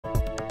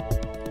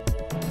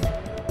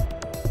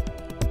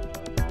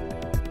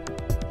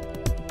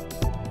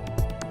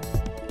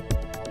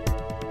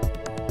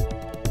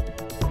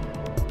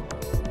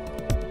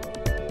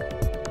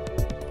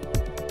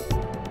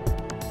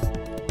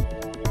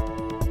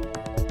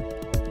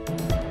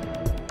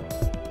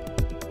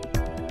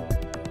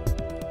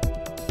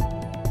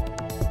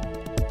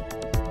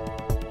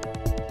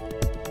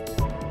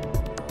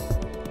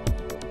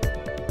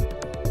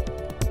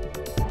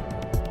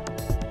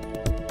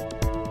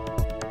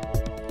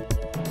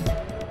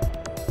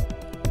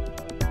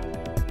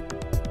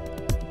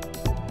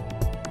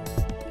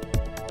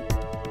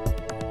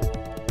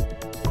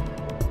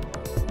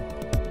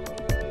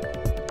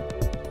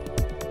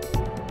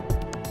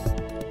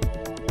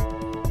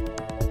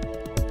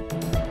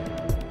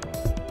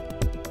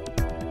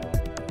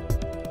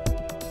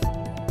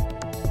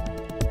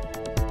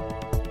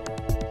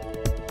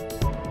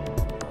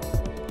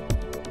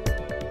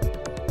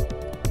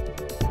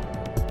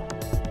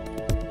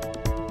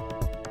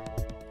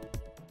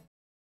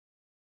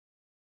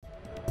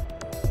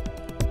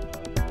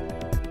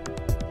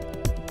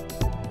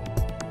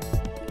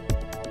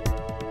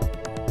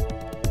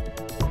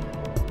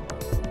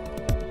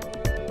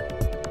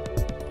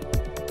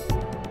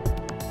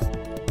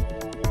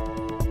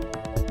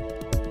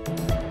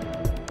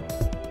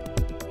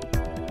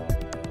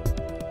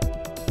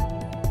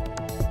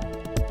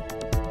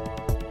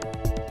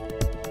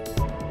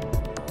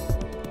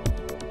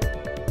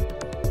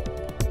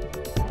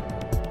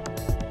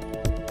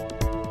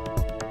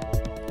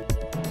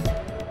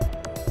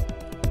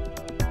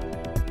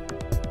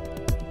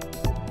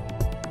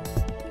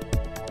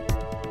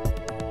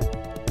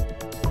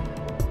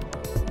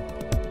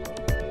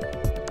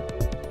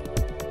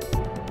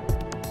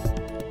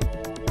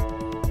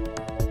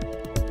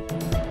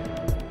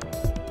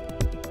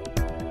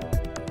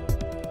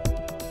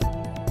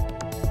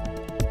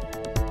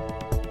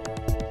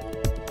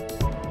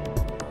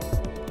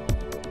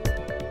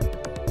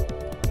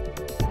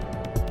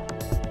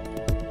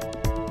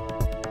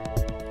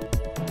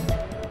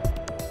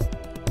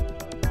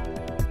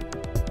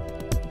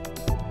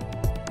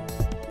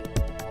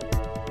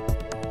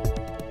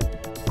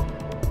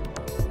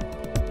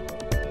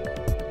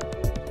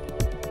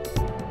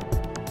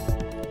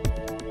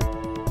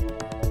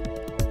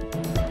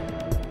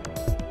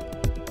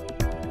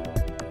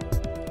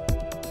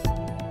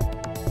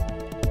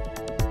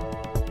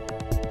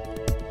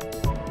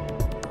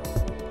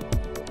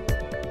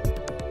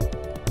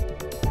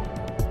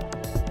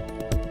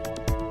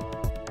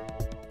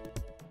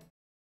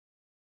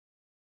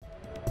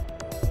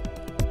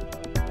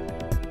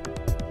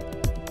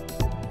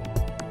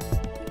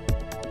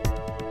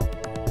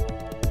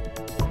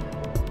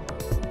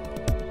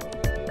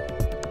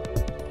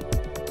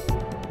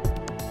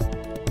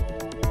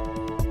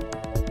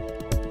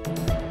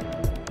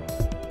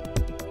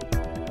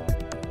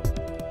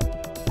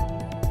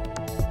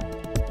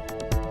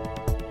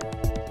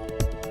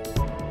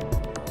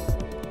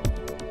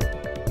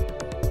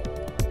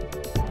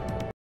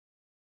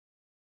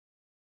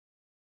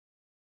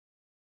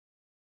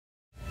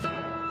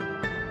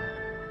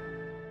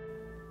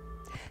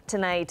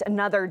Tonight,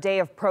 another day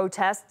of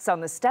protests on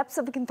the steps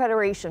of the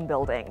Confederation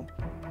building.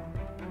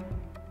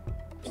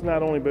 It's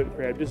not only about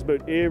crab, just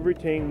about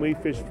everything we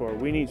fish for.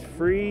 We need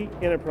free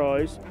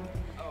enterprise.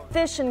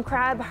 Fish and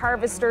crab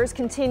harvesters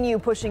continue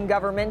pushing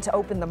government to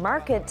open the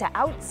market to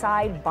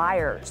outside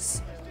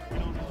buyers.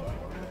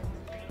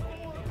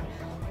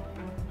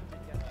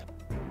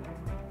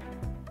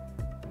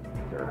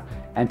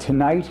 And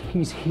tonight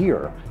he's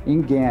here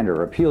in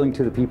Gander appealing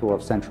to the people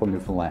of central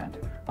Newfoundland.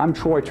 I'm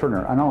Troy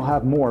Turner, and I'll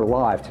have more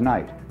live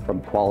tonight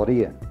from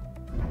Quality Inn.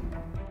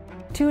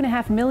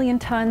 2.5 million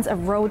tons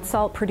of road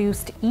salt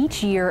produced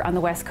each year on the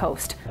West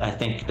Coast. I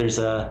think there's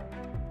a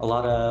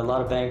lot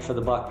of bang for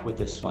the buck with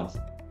this one.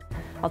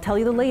 I'll tell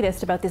you the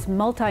latest about this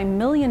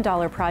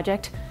multi-million-dollar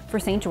project for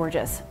St.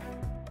 George's.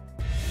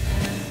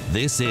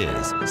 This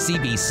is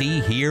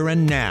CBC Here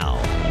and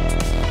Now.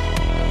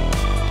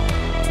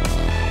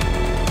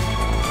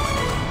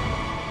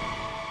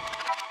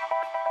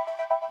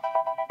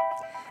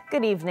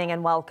 Good evening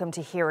and welcome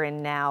to Here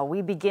and Now.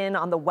 We begin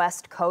on the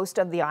west coast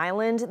of the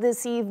island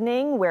this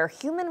evening, where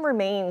human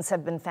remains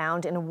have been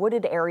found in a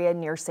wooded area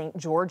near St.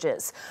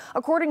 George's.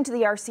 According to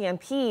the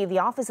RCMP, the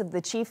Office of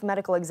the Chief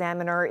Medical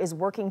Examiner is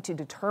working to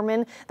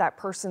determine that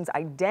person's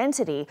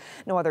identity.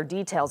 No other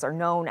details are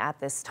known at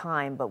this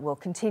time, but we'll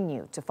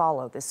continue to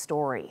follow this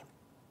story.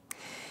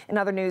 In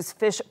other news,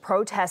 fish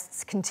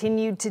protests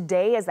continued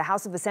today as the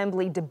House of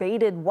Assembly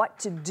debated what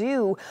to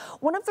do.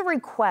 One of the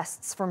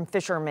requests from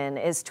fishermen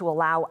is to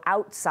allow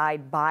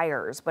outside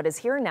buyers. But as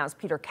Here and Now's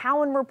Peter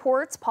Cowan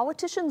reports,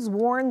 politicians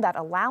warn that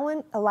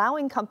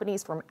allowing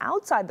companies from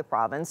outside the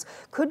province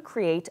could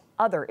create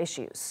other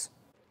issues.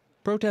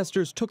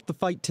 Protesters took the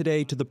fight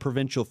today to the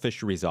provincial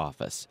fisheries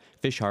office.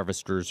 Fish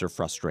harvesters are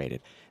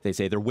frustrated. They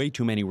say there are way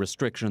too many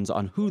restrictions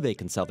on who they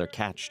can sell their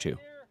catch to.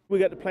 We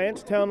got the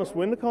plants telling us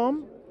when to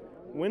come,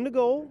 when to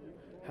go,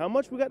 how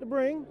much we got to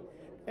bring,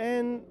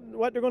 and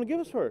what they're going to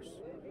give us first.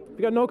 If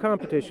you got no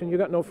competition, you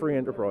got no free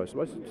enterprise.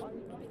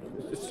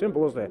 It's as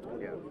simple as that.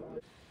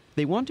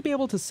 They want to be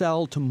able to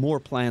sell to more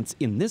plants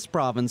in this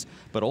province,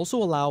 but also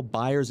allow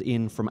buyers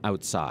in from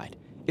outside.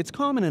 It's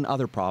common in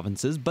other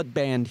provinces, but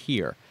banned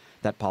here.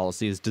 That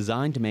policy is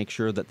designed to make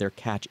sure that their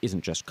catch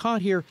isn't just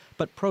caught here,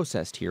 but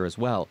processed here as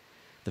well.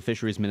 The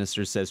fisheries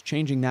minister says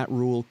changing that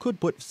rule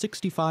could put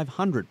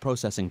 6,500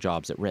 processing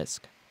jobs at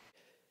risk.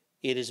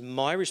 It is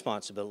my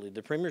responsibility,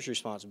 the Premier's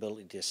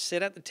responsibility, to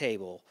sit at the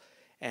table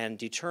and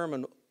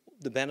determine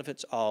the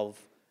benefits of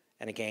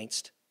and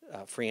against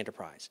free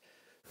enterprise.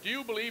 Do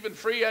you believe in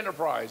free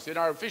enterprise in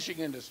our fishing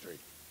industry?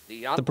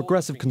 The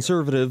Progressive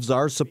Conservatives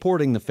are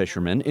supporting the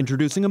fishermen,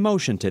 introducing a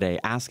motion today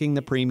asking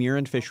the Premier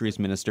and Fisheries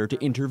Minister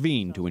to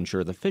intervene to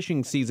ensure the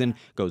fishing season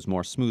goes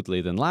more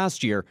smoothly than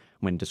last year,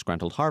 when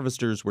disgruntled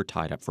harvesters were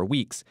tied up for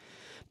weeks.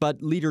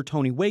 But leader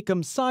Tony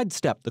Wakeham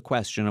sidestepped the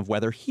question of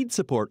whether he'd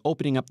support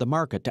opening up the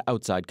market to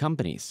outside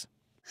companies.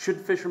 Should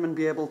fishermen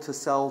be able to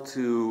sell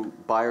to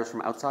buyers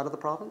from outside of the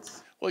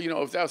province? Well,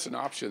 if that's an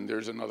option,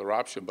 there's another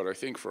option. But I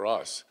think for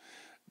us,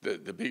 the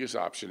biggest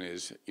option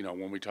is,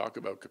 when we talk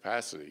about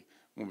capacity,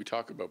 when we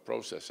talk about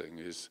processing,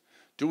 is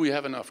do we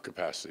have enough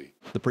capacity?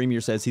 The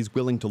Premier says he's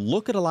willing to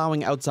look at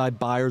allowing outside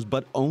buyers,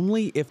 but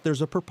only if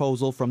there's a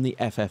proposal from the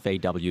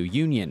FFAW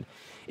union.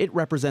 It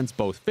represents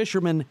both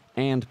fishermen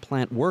and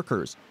plant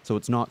workers, so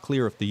it's not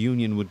clear if the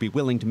union would be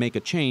willing to make a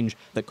change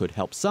that could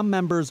help some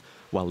members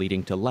while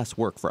leading to less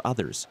work for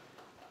others.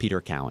 Peter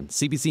Cowan,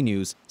 CBC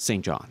News,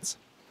 St. John's.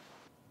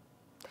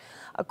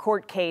 A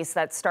court case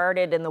that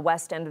started in the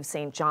west end of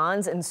St.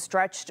 John's and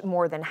stretched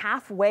more than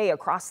halfway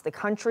across the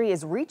country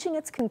is reaching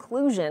its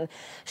conclusion.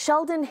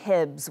 Sheldon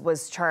Hibbs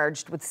was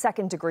charged with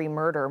second-degree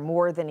murder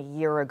more than a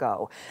year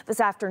ago. This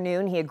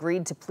afternoon, he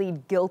agreed to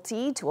plead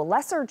guilty to a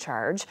lesser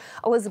charge.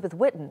 Elizabeth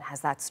Whitten has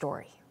that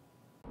story.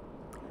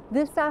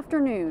 This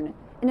afternoon,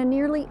 in a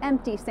nearly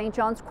empty St.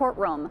 John's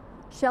courtroom,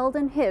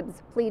 Sheldon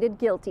Hibbs pleaded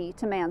guilty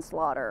to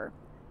manslaughter.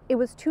 It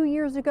was 2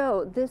 years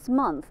ago this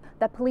month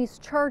that police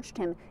charged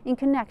him in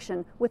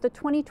connection with the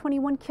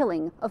 2021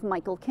 killing of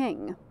Michael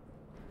King.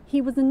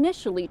 He was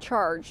initially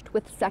charged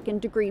with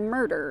second-degree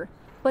murder,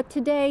 but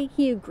today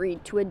he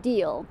agreed to a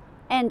deal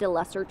and a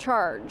lesser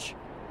charge.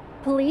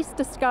 Police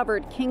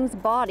discovered King's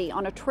body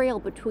on a trail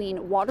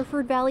between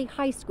Waterford Valley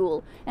High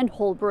School and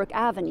Holbrook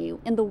Avenue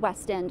in the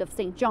west end of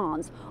St.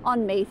 John's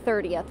on May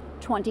 30th,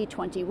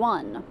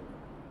 2021.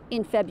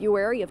 In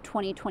February of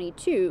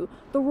 2022,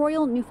 the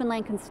Royal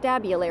Newfoundland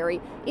Constabulary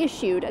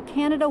issued a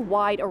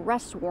Canada-wide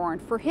arrest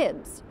warrant for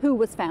Hibbs, who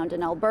was found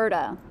in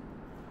Alberta.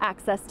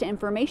 Access to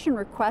information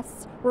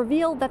requests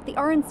revealed that the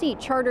RNC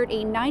chartered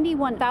a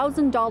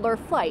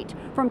 $91,000 flight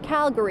from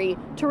Calgary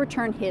to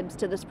return Hibbs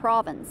to this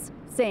province,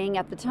 saying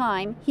at the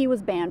time he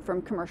was banned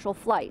from commercial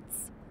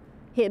flights.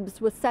 Hibbs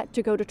was set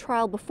to go to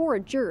trial before a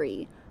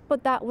jury,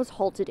 but that was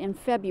halted in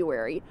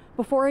February,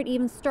 before it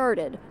even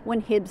started,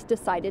 when Hibbs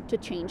decided to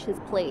change his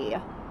plea.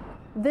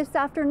 This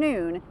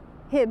afternoon,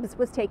 Hibbs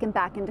was taken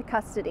back into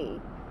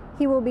custody.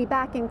 He will be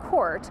back in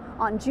court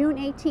on June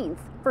 18th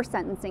for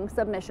sentencing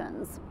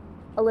submissions.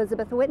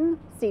 Elizabeth Whitten,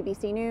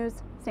 CBC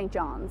News, St.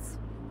 John's.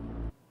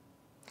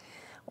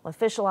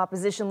 Official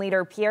opposition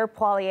leader Pierre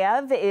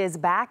Poilievre is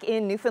back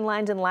in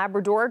Newfoundland and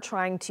Labrador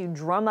trying to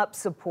drum up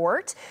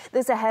support.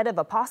 This ahead of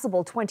a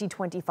possible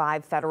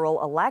 2025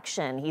 federal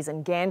election. He's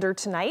in Gander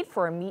tonight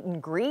for a meet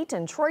and greet,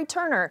 and Troy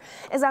Turner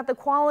is at the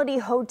Quality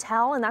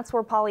Hotel, and that's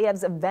where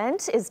Poilievre's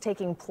event is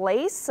taking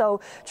place. So,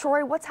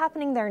 Troy, what's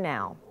happening there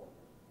now?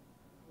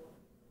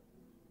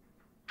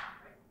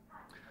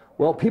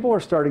 Well, people are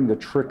starting to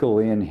trickle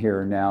in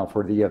here now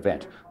for the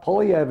event.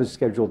 Poilievre is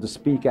scheduled to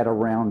speak at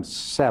around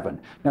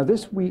 7. Now,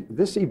 this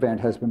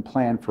event has been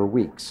planned for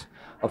weeks.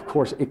 Of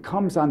course, it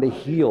comes on the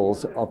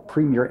heels of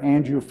Premier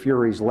Andrew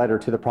Furey's letter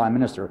to the Prime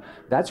Minister.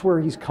 That's where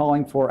he's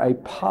calling for a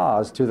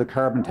pause to the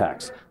carbon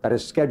tax that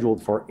is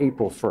scheduled for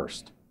April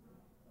 1st.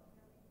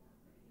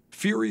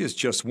 Furey is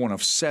just one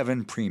of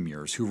 7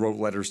 premiers who wrote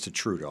letters to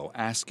Trudeau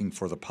asking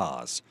for the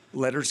pause.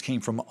 Letters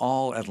came from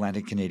all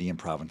Atlantic Canadian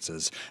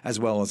provinces, as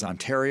well as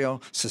Ontario,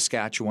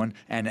 Saskatchewan,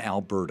 and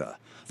Alberta.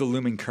 The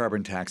looming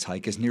carbon tax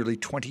hike is nearly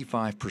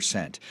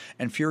 25%,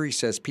 and Furey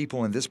says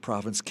people in this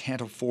province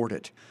can't afford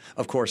it.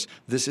 Of course,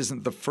 this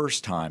isn't the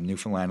first time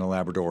Newfoundland and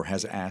Labrador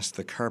has asked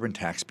the carbon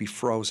tax be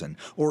frozen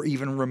or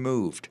even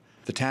removed.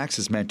 The tax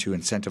is meant to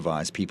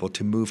incentivize people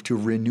to move to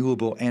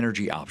renewable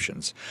energy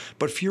options,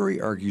 but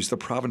Furey argues the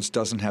province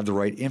doesn't have the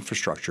right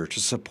infrastructure to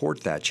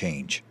support that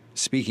change.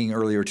 Speaking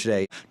earlier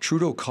today,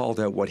 Trudeau called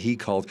out what he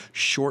called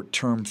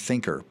short-term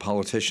thinker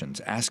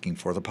politicians asking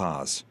for the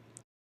pause.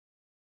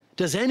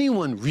 Does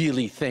anyone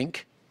really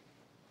think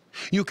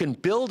you can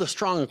build a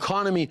strong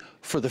economy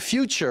for the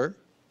future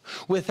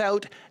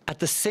without, at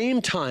the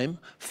same time,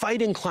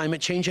 fighting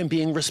climate change and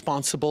being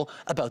responsible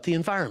about the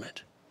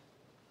environment?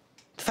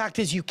 The fact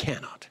is, you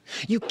cannot.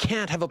 You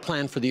can't have a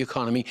plan for the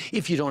economy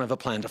if you don't have a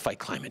plan to fight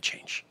climate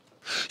change.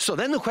 So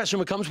then the question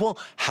becomes, well,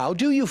 how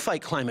do you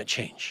fight climate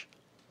change?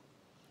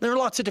 There are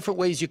lots of different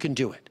ways you can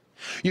do it.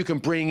 You can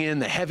bring in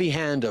the heavy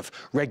hand of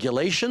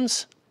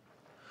regulations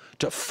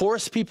to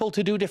force people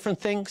to do different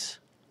things.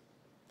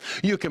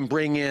 You can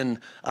bring in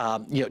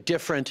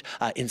different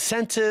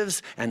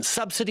incentives and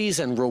subsidies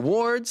and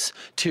rewards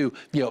to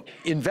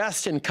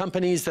invest in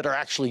companies that are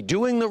actually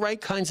doing the right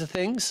kinds of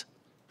things.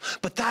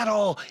 But that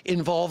all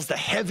involves the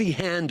heavy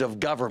hand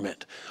of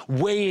government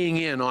weighing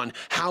in on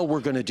how we're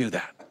going to do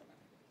that.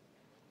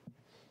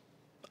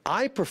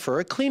 I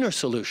prefer a cleaner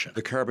solution.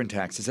 The carbon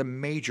tax is a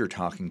major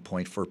talking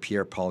point for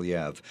Pierre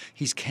Poilievre.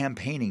 He's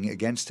campaigning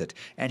against it,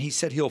 and he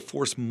said he'll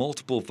force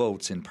multiple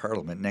votes in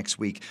Parliament next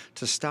week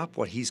to stop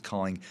what he's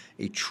calling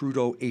a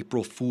Trudeau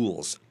April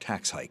Fool's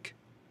tax hike.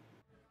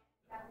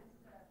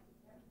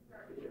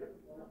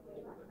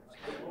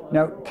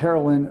 Now,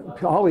 Carolyn,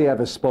 Poilievre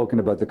has spoken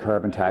about the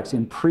carbon tax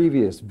in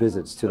previous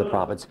visits to the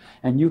province,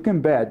 and you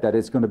can bet that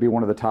it's going to be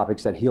one of the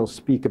topics that he'll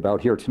speak about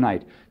here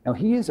tonight. Now,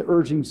 he is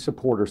urging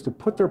supporters to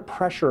put their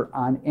pressure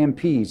on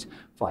MPs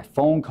by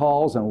phone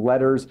calls and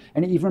letters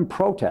and even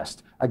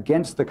protest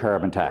against the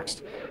carbon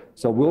tax.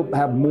 So we'll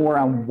have more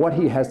on what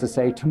he has to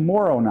say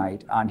tomorrow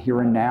night on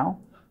Here and Now.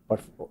 But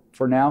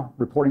for now,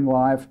 reporting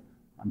live,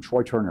 I'm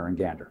Troy Turner in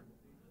Gander.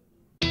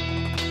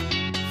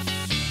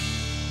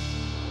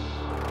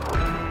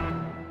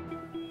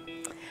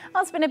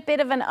 Well, it's been a bit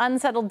of an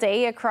unsettled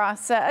day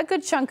across a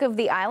good chunk of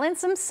the island.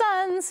 Some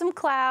sun, some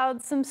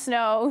clouds, some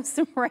snow,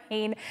 some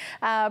rain,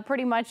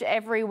 pretty much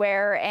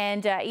everywhere,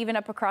 and even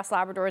up across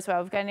Labrador as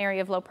well. We've got an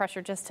area of low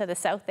pressure just to the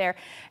south there,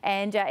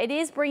 and it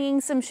is bringing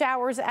some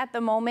showers at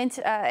the moment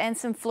and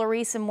some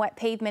flurries, some wet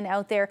pavement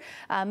out there,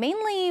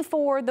 mainly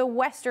for the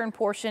western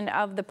portion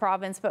of the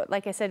province. But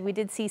like I said, we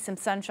did see some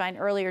sunshine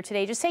earlier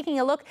today. Just taking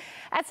a look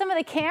at some of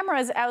the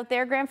cameras out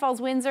there, Grand Falls,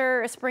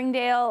 Windsor,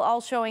 Springdale, all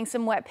showing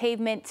some wet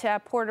pavement,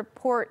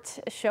 Port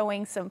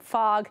showing some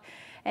fog,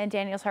 and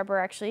Daniels Harbour,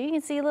 actually, you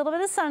can see a little bit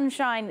of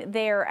sunshine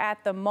there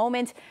at the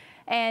moment.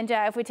 And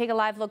if we take a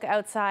live look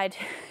outside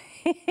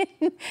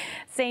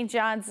St.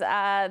 John's,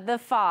 the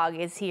fog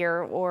is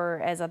here,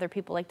 or as other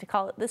people like to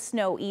call it, the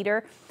snow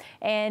eater.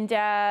 And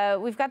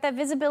we've got that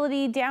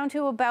visibility down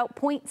to about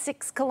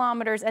 0.6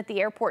 kilometers at the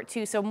airport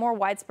too, so more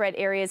widespread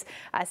areas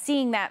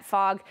seeing that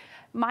fog.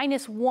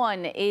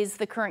 -1 is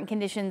the current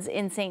conditions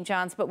in St.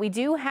 John's, but we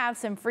do have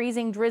some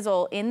freezing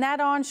drizzle in that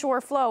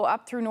onshore flow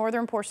up through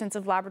northern portions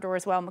of Labrador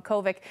as well,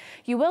 Makkovik.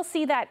 You will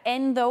see that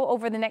end, though,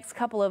 over the next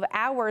couple of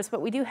hours,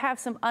 but we do have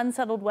some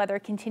unsettled weather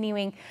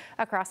continuing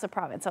across the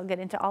province. I'll get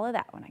into all of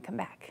that when I come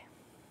back.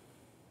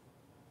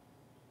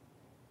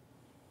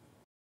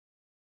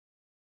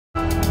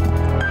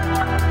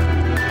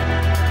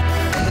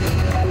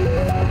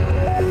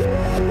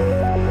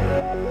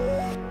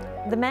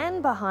 The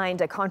man behind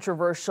a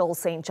controversial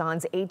St.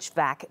 John's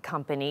HVAC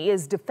company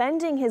is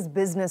defending his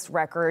business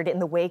record in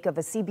the wake of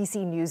a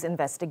CBC News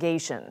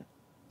investigation.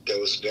 There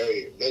was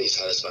many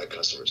satisfied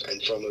customers,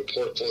 and from a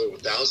portfolio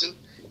of 1,000,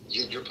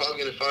 you're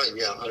probably going to find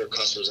 100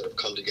 customers that have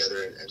come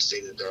together and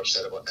stated that they're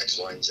upset about X,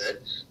 Y, and Z.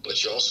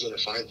 But you're also going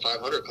to find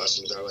 500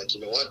 customers that are like,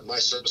 you know what, my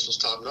service was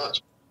top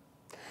notch.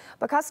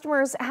 But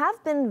customers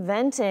have been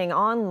venting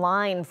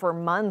online for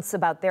months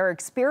about their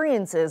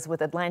experiences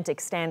with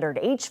Atlantic Standard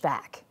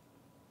HVAC.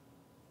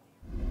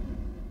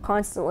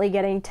 constantly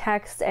getting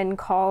texts and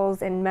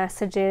calls and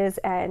messages,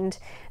 and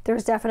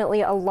there's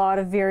definitely a lot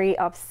of very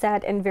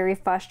upset and very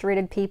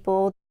frustrated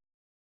people.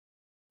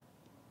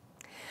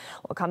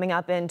 Well, coming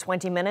up in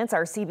 20 minutes,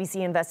 our CBC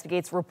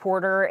Investigates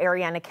reporter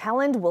Ariana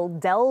Kelland will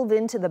delve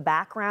into the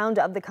background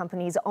of the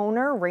company's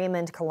owner,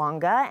 Raymond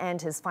Kalonga,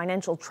 and his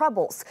financial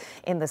troubles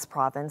in this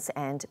province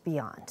and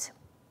beyond.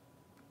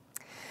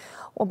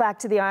 Well, back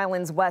to the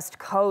island's west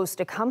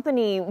coast, a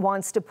company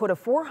wants to put a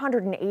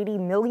 $480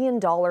 million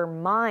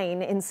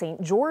mine in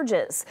St.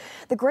 George's.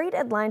 The Great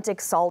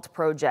Atlantic Salt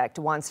Project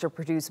wants to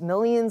produce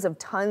millions of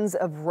tons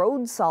of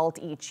road salt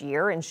each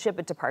year and ship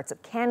it to parts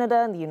of Canada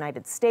and the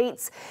United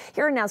States.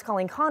 Here Now's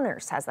Colleen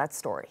Connors has that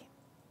story.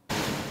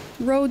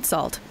 Road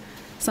salt,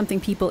 something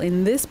people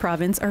in this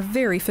province are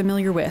very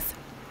familiar with.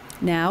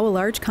 Now, a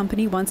large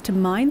company wants to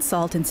mine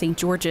salt in St.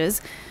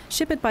 George's,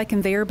 ship it by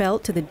conveyor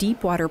belt to the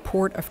deepwater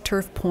port of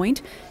Turf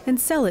Point, and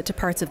sell it to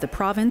parts of the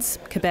province,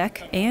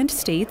 Quebec, and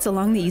states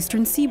along the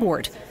eastern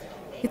seaboard.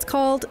 It's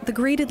called the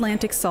Great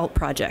Atlantic Salt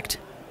Project.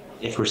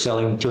 If we're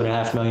selling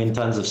 2.5 million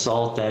tons of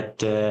salt at,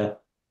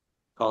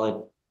 call it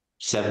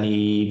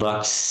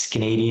 $70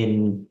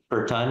 Canadian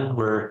per ton,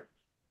 we're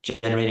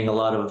generating a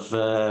lot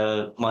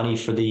of money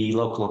for the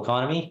local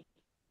economy.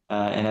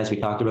 And as we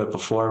talked about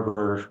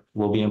before,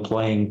 we'll be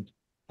employing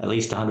at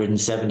least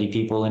 170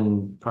 people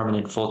in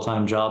permanent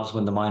full-time jobs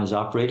when the mine is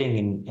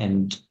operating,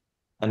 and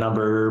a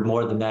number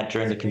more than that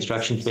during the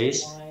construction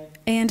phase.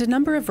 And a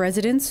number of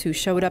residents who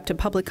showed up to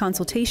public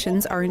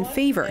consultations are in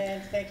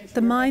favor.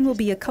 The mine will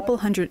be a couple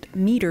hundred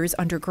meters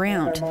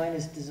underground.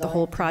 The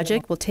whole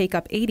project will take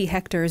up 80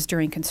 hectares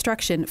during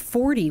construction,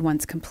 40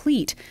 once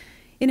complete,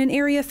 in an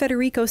area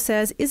Federico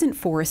says isn't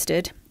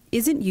forested,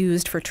 isn't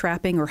used for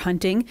trapping or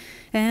hunting,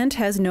 and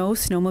has no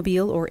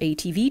snowmobile or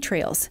ATV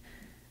trails.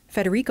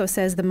 Federico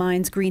says the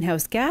mine's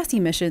greenhouse gas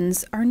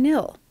emissions are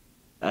nil.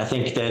 I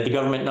think that the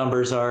government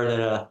numbers are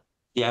that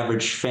the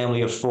average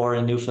family of 4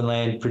 in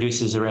Newfoundland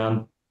produces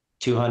around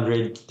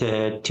 200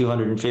 to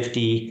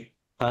 250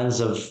 tons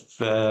of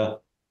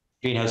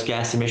greenhouse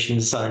gas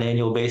emissions on an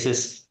annual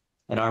basis,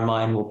 and our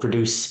mine will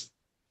produce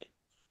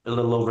a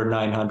little over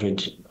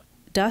 900.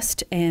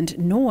 Dust and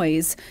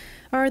noise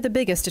are the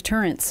biggest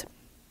deterrents.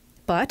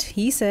 But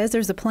he says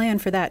there's a plan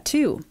for that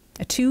too.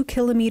 A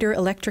 2-kilometer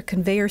electric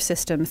conveyor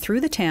system through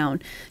the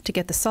town to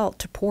get the salt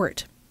to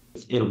port.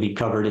 It'll be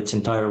covered its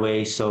entire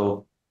way,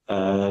 so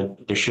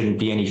there shouldn't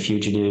be any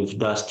fugitive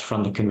dust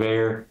from the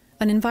conveyor.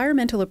 An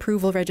environmental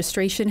approval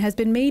registration has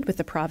been made with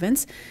the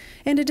province,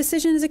 and a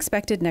decision is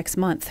expected next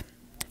month.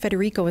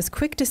 Federico is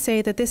quick to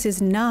say that this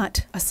is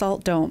not a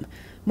salt dome,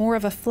 more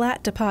of a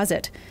flat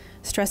deposit,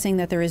 stressing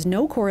that there is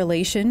no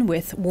correlation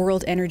with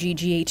World Energy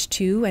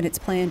GH2 and its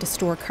plan to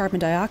store carbon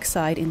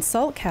dioxide in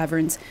salt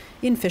caverns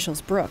in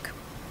Fishel's Brook.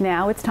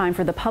 Now it's time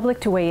for the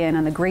public to weigh in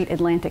on the Great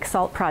Atlantic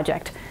Salt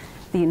Project.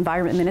 The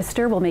Environment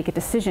Minister will make a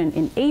decision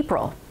in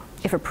April.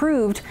 If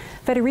approved,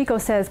 Federico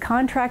says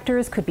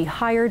contractors could be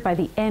hired by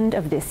the end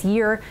of this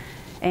year,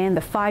 and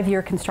the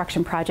 5-year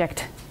construction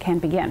project can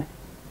begin.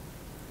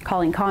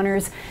 Colleen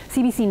Connors,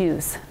 CBC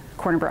News,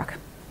 Corner Brook.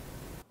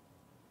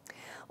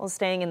 Well,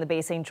 staying in the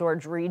Bay St.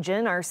 George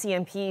region, our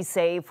CMPs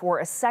say for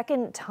a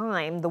second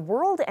time, the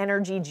World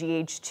Energy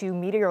GH2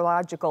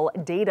 meteorological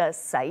data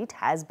site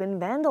has been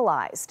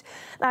vandalized.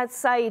 That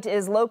site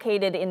is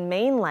located in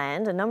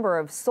mainland. A number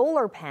of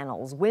solar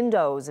panels,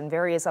 windows, and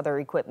various other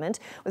equipment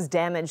was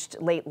damaged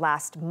late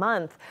last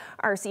month.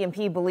 Our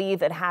CMP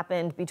believe it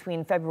happened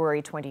between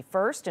February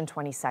 21st and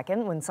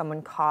 22nd when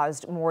someone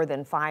caused more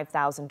than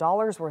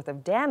 $5,000 worth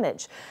of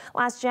damage.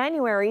 Last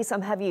January,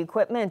 some heavy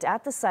equipment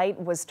at the site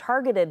was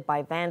targeted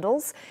by vandals.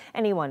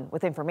 Anyone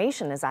with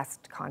information is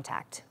asked to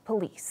contact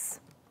police.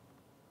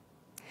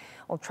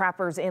 Well,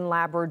 trappers in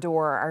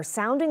Labrador are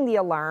sounding the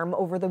alarm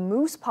over the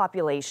moose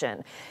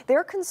population.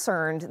 They're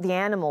concerned the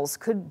animals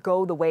could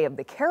go the way of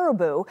the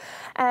caribou.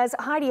 As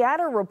Heidi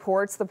Adder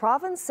reports, the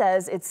province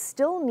says it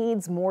still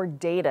needs more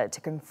data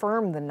to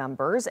confirm the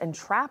numbers, and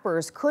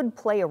trappers could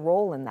play a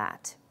role in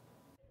that.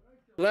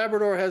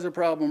 Labrador has a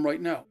problem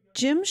right now.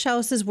 Jim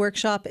Schaus's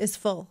workshop is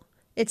full.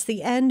 It's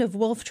the end of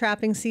wolf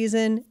trapping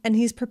season, and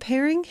he's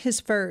preparing his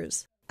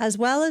furs, as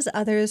well as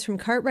others from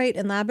Cartwright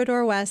and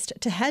Labrador West,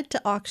 to head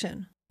to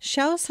auction.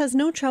 Schaus has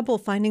no trouble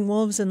finding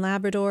wolves in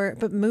Labrador,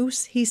 but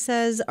moose, he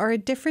says, are a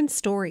different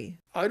story.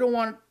 I don't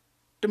want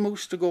the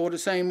moose to go the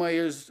same way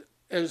as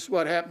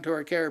what happened to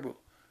our caribou.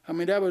 I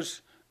mean, that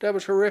was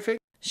horrific.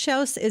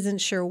 Schaus isn't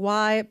sure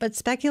why, but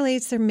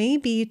speculates there may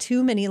be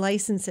too many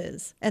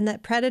licenses, and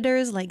that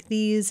predators like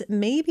these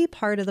may be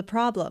part of the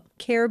problem.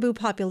 Caribou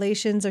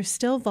populations are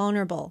still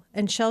vulnerable,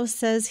 and Schaus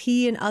says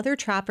he and other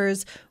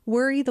trappers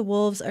worry the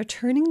wolves are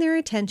turning their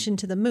attention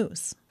to the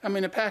moose. I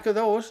mean, a pack of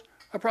those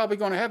are probably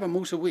going to have a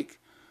moose a week.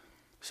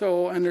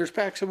 So, and there's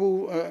packs of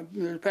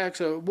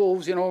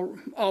wolves, you know,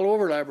 all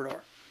over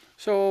Labrador.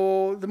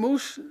 So the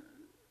moose,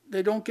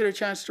 they don't get a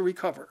chance to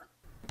recover.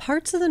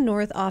 parts of the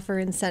north offer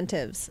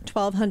incentives,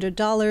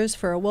 $1,200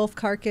 for a wolf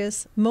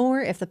carcass,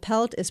 more if the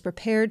pelt is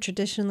prepared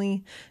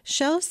traditionally.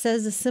 Shell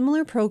says a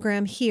similar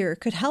program here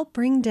could help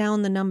bring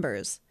down the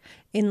numbers.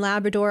 In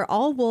Labrador,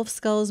 all wolf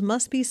skulls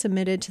must be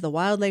submitted to the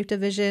Wildlife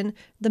Division.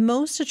 The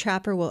most a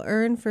trapper will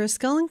earn for a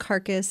skull and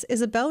carcass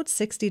is about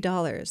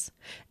 $60,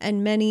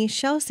 and many,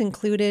 Shells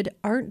included,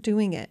 aren't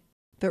doing it.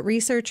 But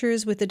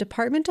researchers with the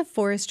Department of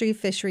Forestry,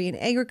 Fishery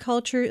and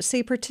Agriculture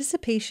say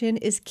participation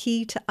is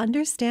key to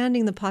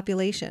understanding the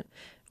population.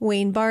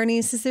 Wayne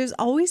Barney says there's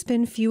always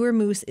been fewer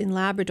moose in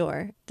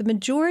Labrador. The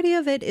majority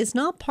of it is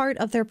not part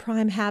of their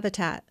prime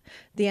habitat.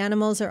 The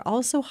animals are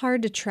also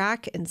hard to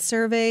track and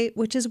survey,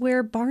 which is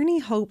where Barney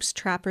hopes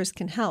trappers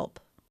can help.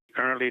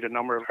 Currently, the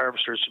number of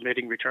harvesters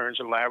submitting returns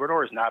in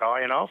Labrador is not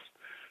high enough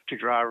to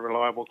draw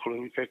reliable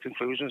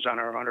conclusions on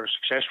our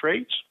success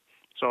rates.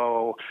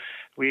 So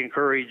we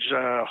encourage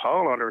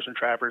all hunters and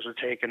trappers to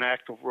take an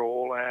active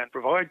role and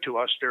provide to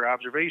us their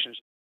observations.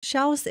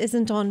 Schaus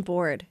isn't on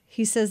board.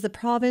 He says the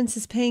province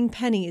is paying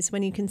pennies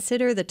when you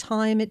consider the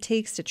time it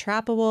takes to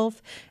trap a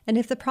wolf, and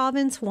if the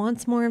province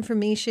wants more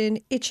information,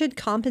 it should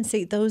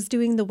compensate those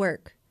doing the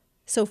work.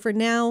 So for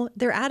now,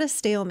 they're at a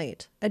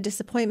stalemate, a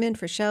disappointment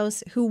for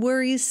Schaus, who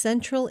worries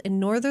central and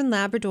northern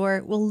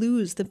Labrador will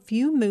lose the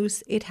few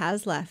moose it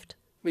has left.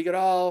 We got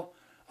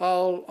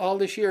all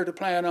this year to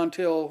plan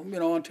until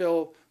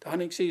the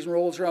hunting season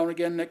rolls around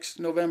again next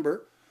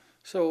November.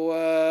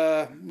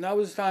 So now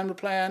is the time to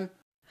plan.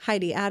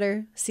 Heidi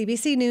Adder,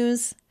 CBC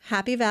News,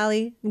 Happy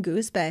Valley,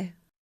 Goose Bay.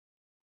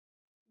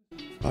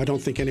 I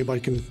don't think anybody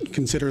can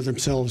consider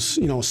themselves,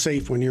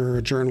 safe when you're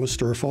a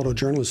journalist or a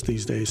photojournalist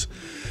these days.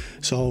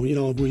 So, we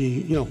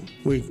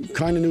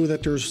kind of knew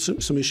that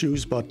there's some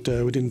issues, but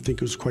we didn't think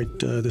it was quite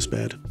this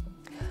bad.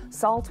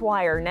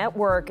 Saltwire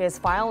Network is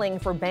filing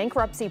for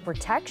bankruptcy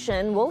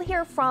protection. We'll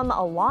hear from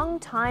a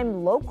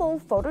longtime local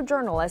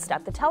photojournalist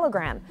at the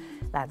Telegram.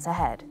 That's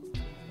ahead.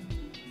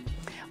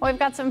 Well, we've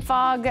got some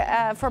fog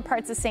for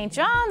parts of St.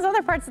 John's,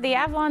 other parts of the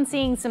Avalon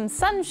seeing some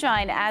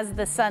sunshine as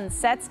the sun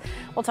sets.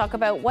 We'll talk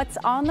about what's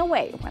on the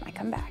way when I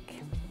come back.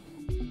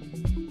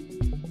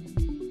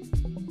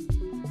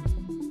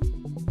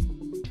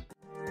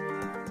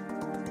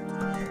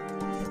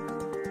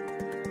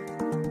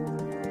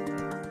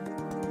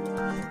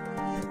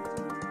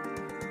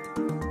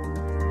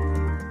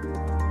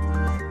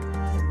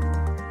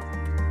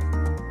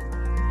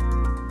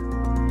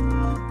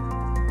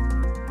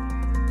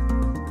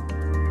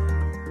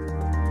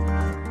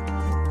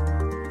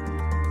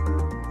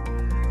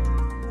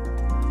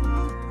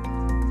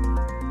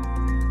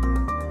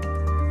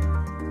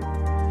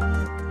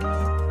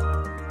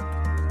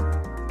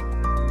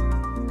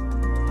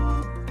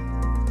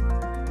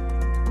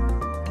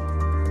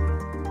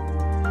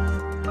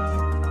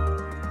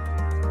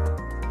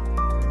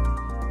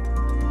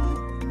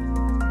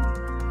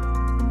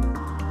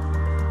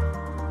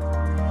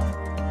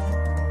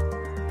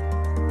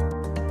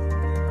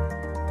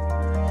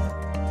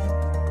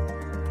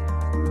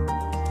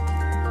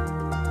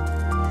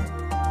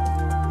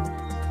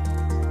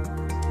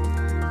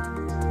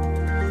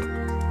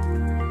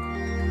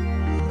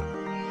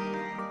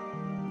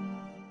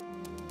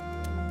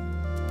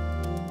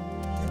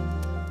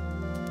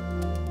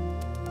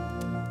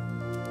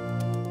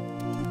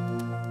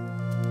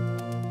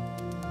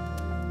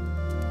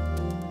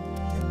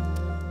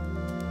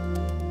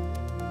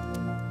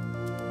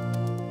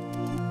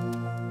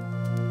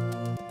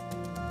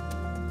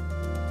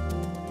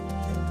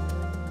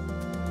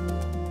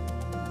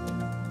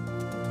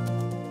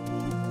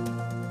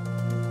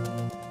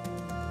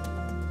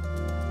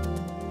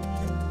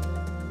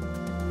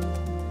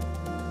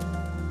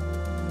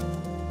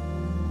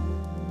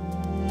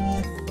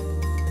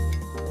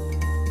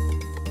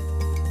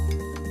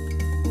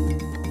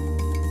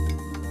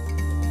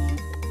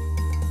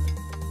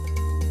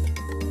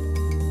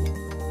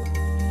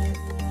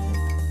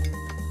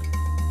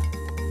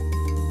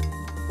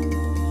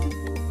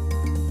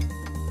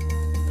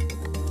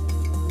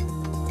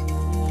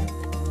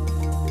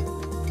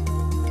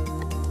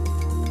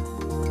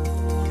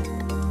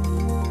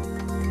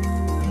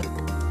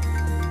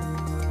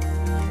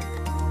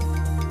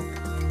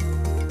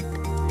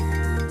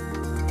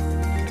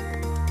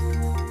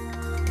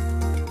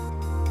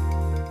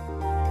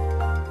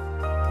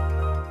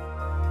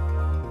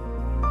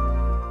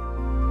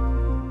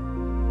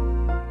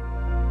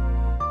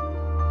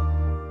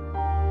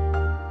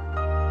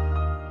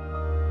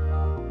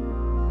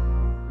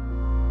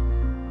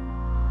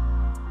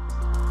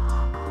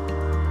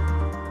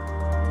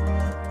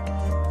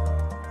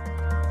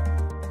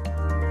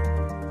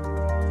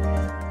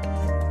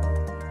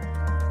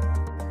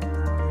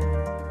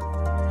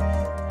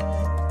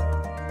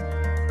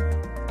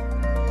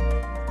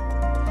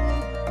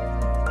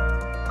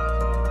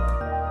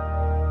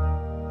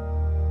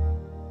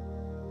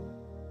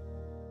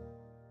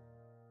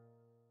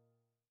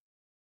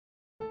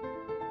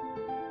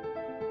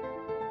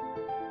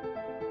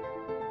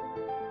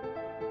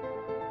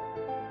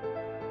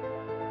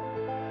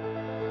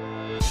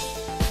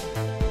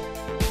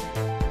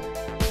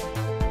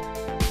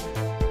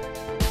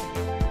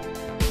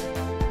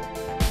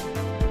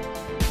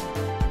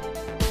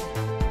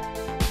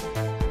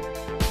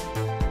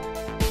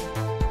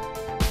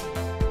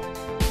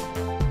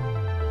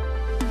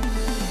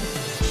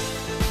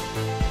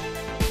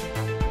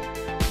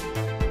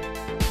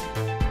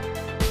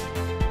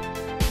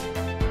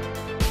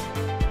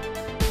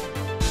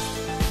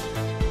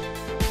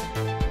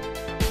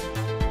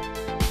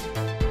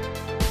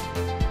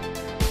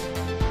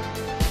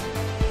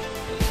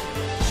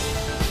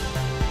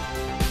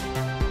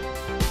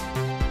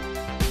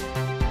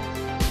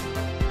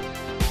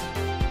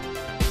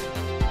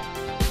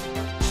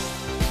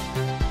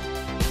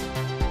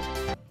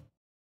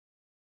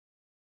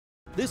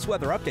 This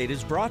weather update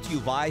is brought to you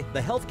by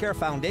the Healthcare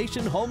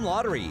Foundation Home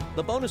Lottery.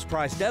 The bonus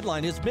prize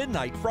deadline is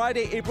midnight,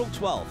 Friday, April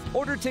 12th.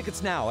 Order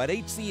tickets now at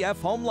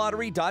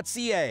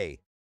hcfhomelottery.ca.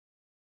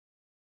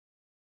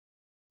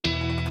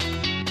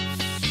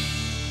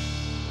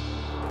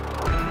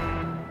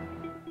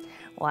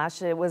 Well,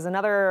 Ashley, it was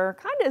another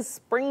kind of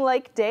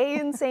spring-like day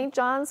in St.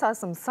 John. Saw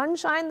some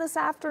sunshine this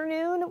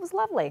afternoon. It was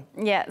lovely.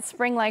 Yeah,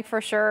 spring-like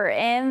for sure.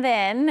 And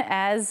then,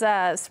 as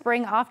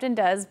spring often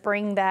does,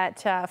 bring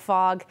that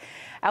fog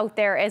out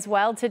there as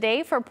well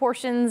today for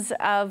portions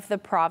of the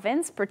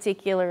province,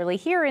 particularly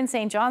here in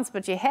St. John's.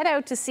 But you head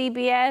out to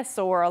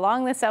CBS or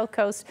along the south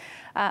coast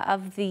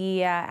of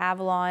the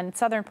Avalon,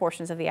 southern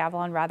portions of the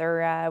Avalon,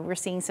 rather, we're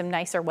seeing some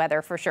nicer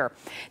weather for sure.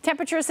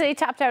 Temperatures today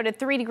topped out at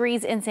 3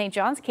 degrees in St.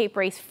 John's, Cape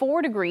Race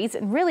 4 degrees,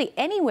 and really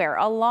anywhere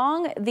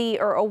along the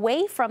or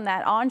away from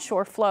that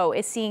onshore flow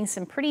is seeing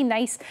some pretty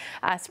nice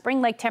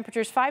spring-like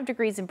temperatures. 5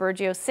 degrees in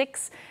Burgeo,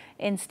 6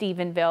 in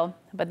Stephenville,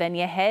 but then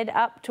you head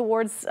up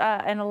towards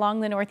and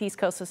along the northeast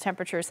coast, those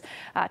temperatures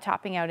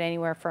topping out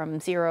anywhere from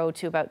 0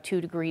 to about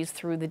 2 degrees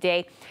through the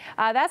day.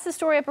 That's the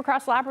story up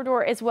across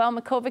Labrador as well.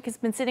 Makkovik has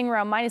been sitting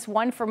around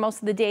 -1 for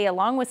most of the day,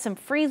 along with some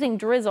freezing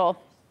drizzle.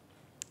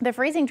 The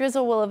freezing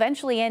drizzle will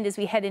eventually end as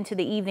we head into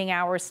the evening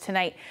hours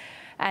tonight,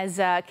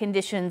 as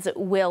conditions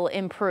will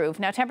improve.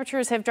 Now,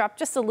 temperatures have dropped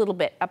just a little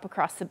bit up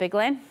across the Big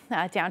Land,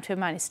 down to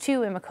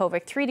 -2 in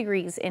Makkovik, 3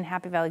 degrees in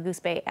Happy Valley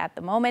Goose Bay at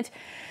the moment.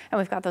 And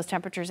we've got those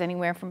temperatures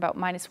anywhere from about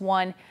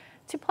 -1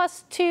 to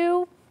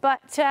 +2,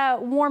 but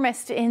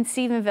warmest in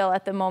Stephenville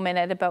at the moment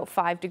at about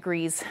 5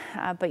 degrees.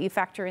 But you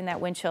factor in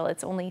that wind chill,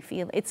 it's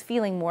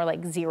feeling more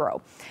like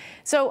 0.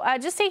 So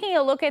just taking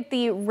a look at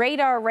the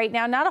radar right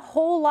now, not a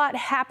whole lot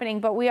happening,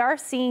 but we are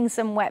seeing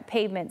some wet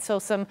pavement. So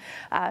some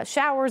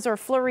showers or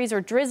flurries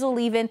or drizzle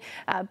even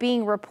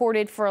being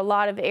reported for a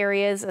lot of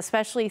areas,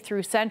 especially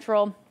through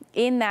central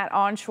in that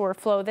onshore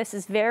flow. This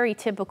is very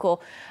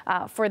typical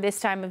for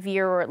this time of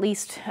year, or at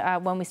least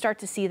when we start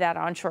to see that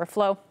onshore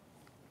flow.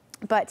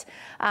 But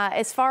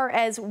as far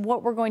as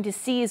what we're going to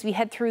see as we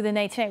head through the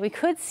night tonight, we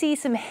could see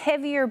some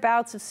heavier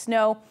bouts of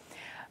snow,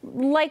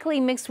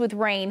 likely mixed with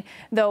rain,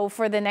 though,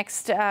 for the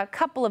next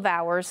couple of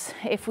hours.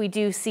 If we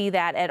do see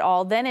that at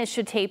all, then it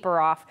should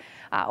taper off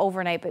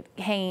overnight, but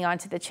hanging on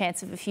to the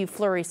chance of a few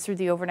flurries through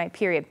the overnight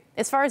period.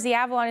 As far as the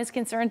Avalon is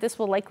concerned, this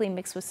will likely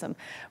mix with some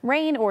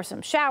rain or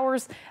some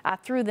showers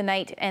through the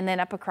night, and then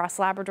up across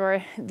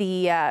Labrador.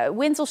 The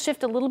winds will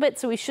shift a little bit,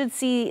 so we should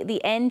see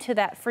the end to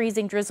that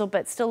freezing drizzle,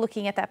 but still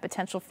looking at that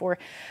potential for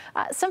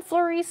some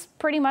flurries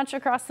pretty much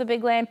across the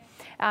Big Land.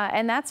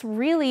 And that's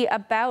really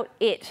about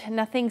it.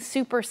 Nothing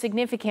super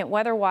significant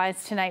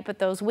weather-wise tonight, but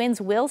those winds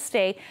will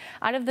stay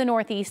out of the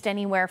northeast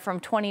anywhere from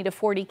 20 to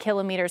 40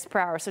 kilometers per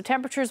hour. So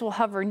temperatures will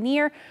hover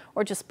near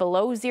or just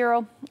below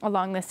 0.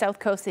 Along the south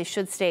coast, they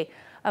should stay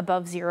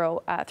above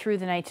 0 through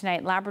the night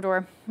tonight.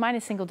 Labrador,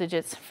 minus single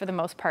digits for the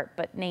most part,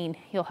 but Nain,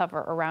 you'll hover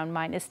around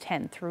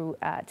 -10 through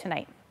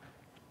tonight.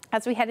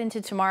 As we head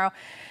into tomorrow,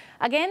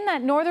 again,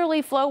 that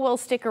northerly flow will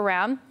stick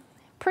around.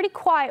 Pretty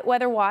quiet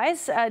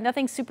weather-wise,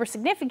 nothing super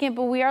significant,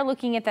 but we are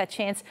looking at that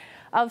chance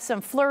of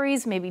some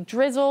flurries, maybe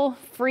drizzle,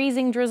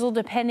 freezing drizzle,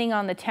 depending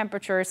on the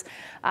temperatures.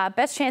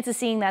 Best chance of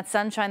seeing that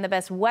sunshine, the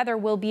best weather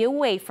will be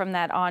away from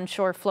that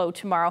onshore flow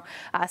tomorrow.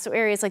 So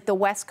areas like the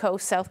west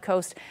coast, south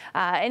coast,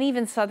 and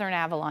even southern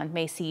Avalon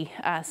may see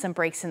some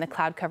breaks in the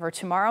cloud cover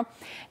tomorrow.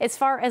 As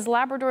far as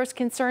Labrador is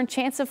concerned,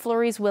 chance of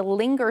flurries will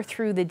linger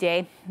through the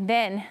day.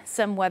 Then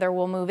some weather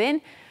will move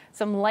in.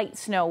 Some light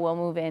snow will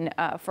move in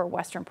for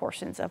western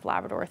portions of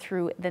Labrador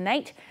through the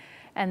night,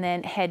 and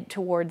then head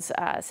towards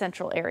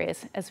central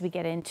areas as we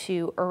get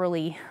into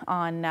early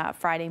on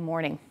Friday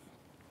morning.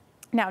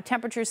 Now,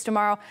 temperatures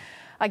tomorrow,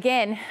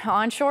 again,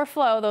 onshore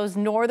flow, those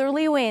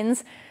northerly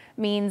winds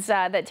means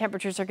that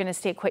temperatures are going to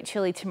stay quite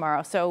chilly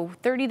tomorrow. So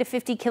 30 to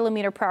 50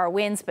 kilometer per hour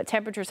winds, but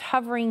temperatures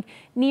hovering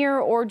near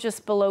or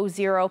just below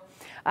 0,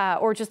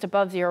 or just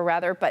above 0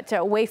 rather. But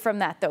away from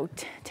that, though,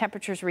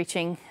 temperatures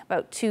reaching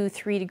about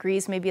 2-3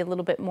 degrees, maybe a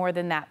little bit more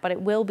than that, but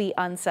it will be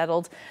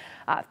unsettled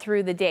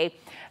through the day.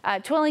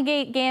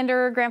 Twillingate,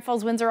 Gander, Grand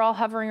Falls winds are all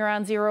hovering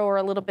around 0 or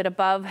a little bit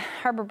above.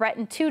 Harbour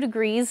Breton 2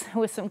 degrees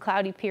with some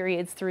cloudy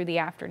periods through the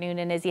afternoon.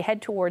 And as you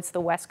head towards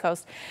the west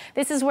coast,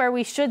 this is where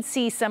we should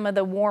see some of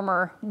the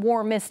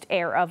warmest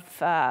air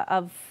of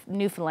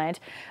Newfoundland.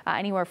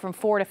 Anywhere from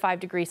 4 to 5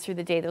 degrees through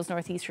the day. Those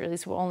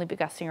northeasterlies will only be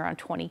gusting around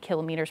 20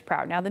 kilometers per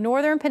hour. Now, the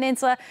northern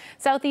peninsula,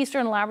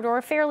 southeastern Labrador,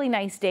 a fairly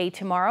nice day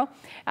tomorrow.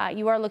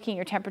 You are looking at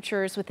your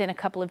temperatures within a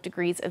couple of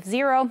degrees of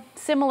 0.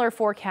 Similar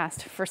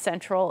forecast for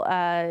central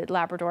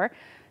Labrador,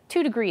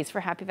 2 degrees for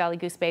Happy Valley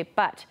Goose Bay,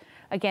 but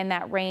again,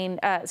 that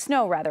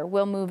snow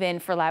will move in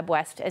for Lab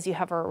West as you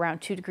hover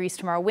around 2 degrees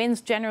tomorrow.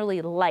 Winds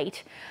generally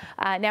light.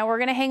 Now we're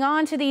going to hang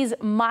on to these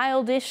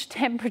mildish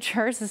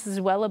temperatures. This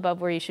is well above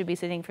where you should be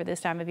sitting for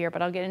this time of year,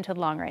 but I'll get into the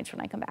long range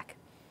when I come back.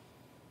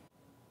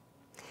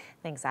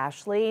 Thanks,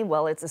 Ashley.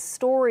 Well, it's a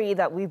story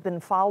that we've been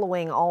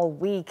following all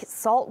week.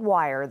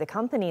 Saltwire, the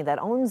company that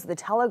owns the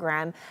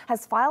Telegram,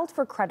 has filed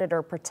for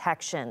creditor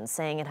protection,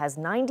 saying it has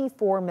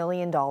 $94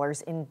 million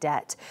in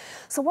debt.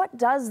 So what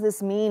does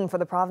this mean for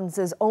the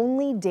province's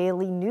only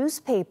daily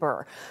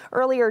newspaper?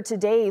 Earlier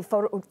today,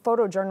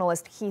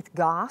 photojournalist Keith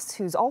Goss,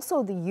 who's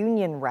also the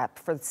union rep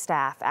for the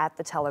staff at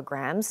the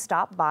Telegram,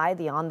 stopped by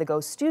the On the Go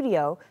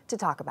studio to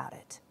talk about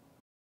it.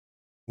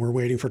 We're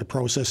waiting for the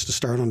process to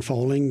start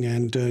unfolding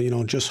and,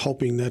 just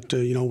hoping that,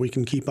 we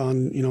can keep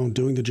on,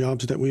 doing the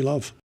jobs that we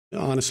love.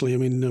 Honestly, I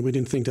mean, we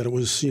didn't think that it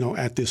was,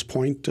 at this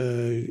point,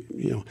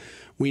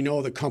 we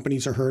know that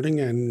companies are hurting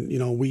and,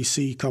 we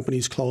see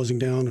companies closing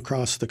down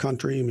across the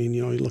country. I mean,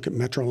 you look at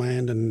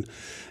Metroland and,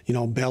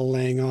 Bell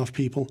laying off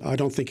people. I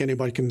don't think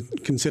anybody can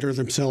consider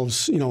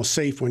themselves,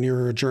 safe when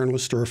you're a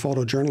journalist or a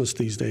photojournalist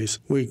these days.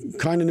 We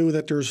kind of knew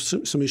that there's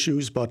some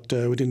issues, but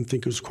we didn't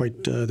think it was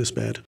quite this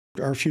bad.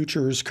 Our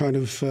future is kind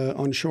of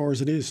unsure as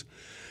it is.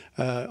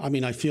 I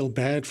mean, I feel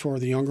bad for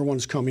the younger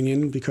ones coming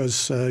in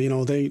because,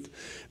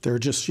 they're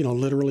just,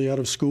 literally out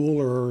of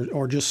school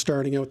or just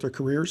starting out their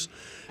careers.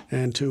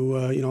 And to,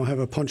 have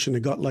a punch in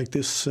the gut like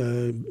this,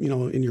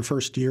 in your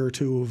first year or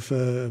two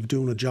of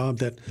doing a job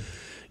that,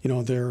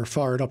 they're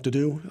fired up to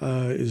do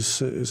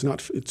is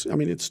not,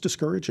 it's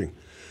discouraging.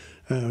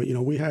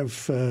 We have,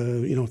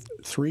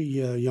 3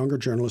 younger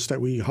journalists that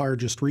we hired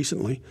just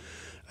recently,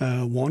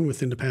 one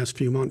within the past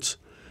few months.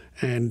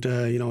 And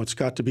it's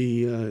got to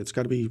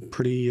be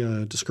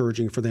pretty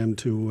discouraging for them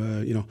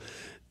to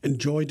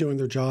enjoy doing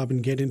their job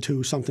and get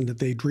into something that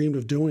they dreamed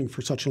of doing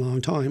for such a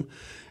long time.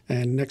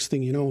 And next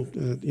thing you know,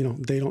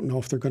 they don't know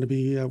if they're going to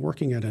be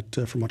working at it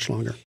for much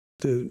longer.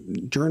 The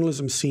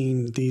journalism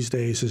scene these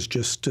days is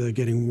just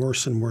getting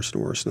worse and worse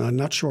and worse. And I'm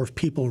not sure if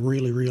people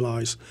really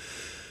realize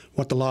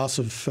what the loss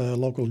of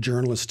local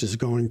journalists is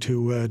going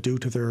to do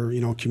to their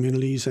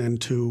communities and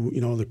to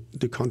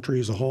the country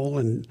as a whole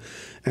and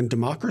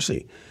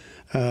democracy.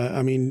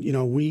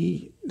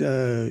 We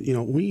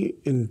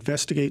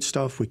investigate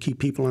stuff. We keep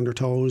people on their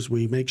toes.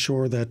 We make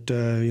sure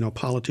that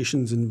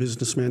politicians and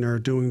businessmen are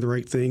doing the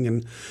right thing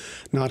and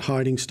not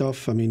hiding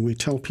stuff. I mean, we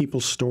tell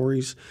people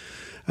stories.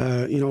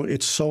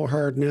 It's so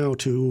hard now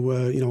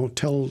to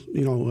tell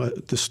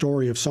the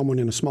story of someone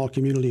in a small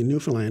community in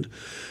Newfoundland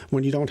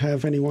when you don't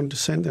have anyone to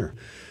send there.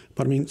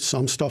 But I mean,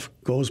 some stuff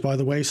goes by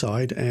the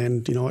wayside,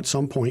 and at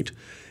some point,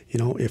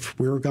 if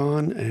we're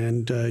gone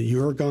and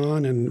you're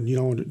gone and,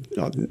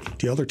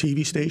 the other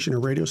TV station or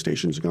radio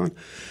station's gone,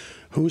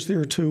 who's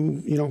there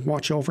to,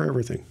 watch over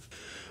everything?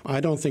 I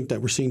don't think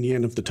that we're seeing the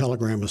end of the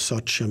Telegram as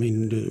such. I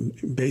mean,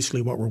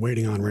 basically what we're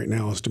waiting on right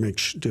now is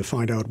to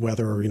find out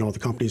whether, the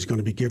company is going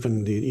to be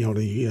given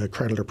the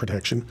creditor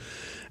protection.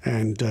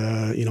 And,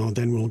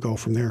 then we'll go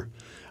from there.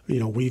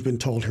 We've been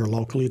told here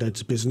locally that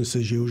it's business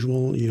as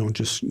usual.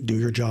 Just do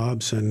your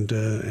jobs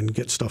and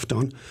get stuff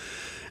done.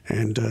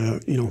 And,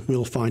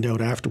 we'll find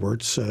out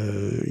afterwards,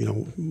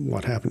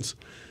 what happens.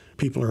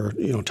 People are,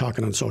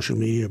 talking on social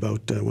media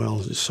about,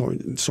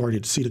 sorry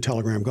to see the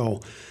Telegram go.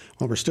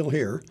 Well, we're still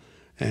here.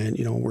 And,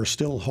 we're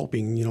still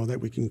hoping, that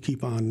we can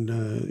keep on,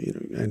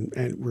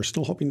 and we're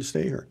still hoping to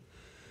stay here.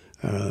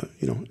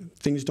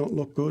 Things don't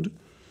look good,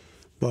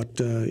 but,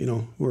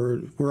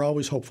 we're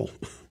always hopeful.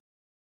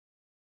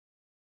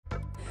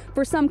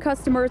 For some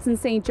customers in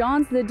St.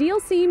 John's, the deal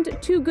seemed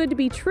too good to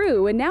be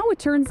true, and now it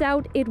turns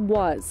out it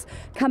was.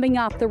 Coming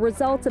up, the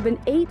results of an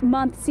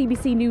 8-month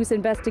CBC News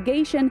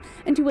investigation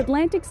into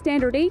Atlantic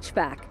Standard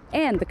HVAC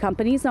and the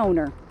company's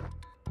owner.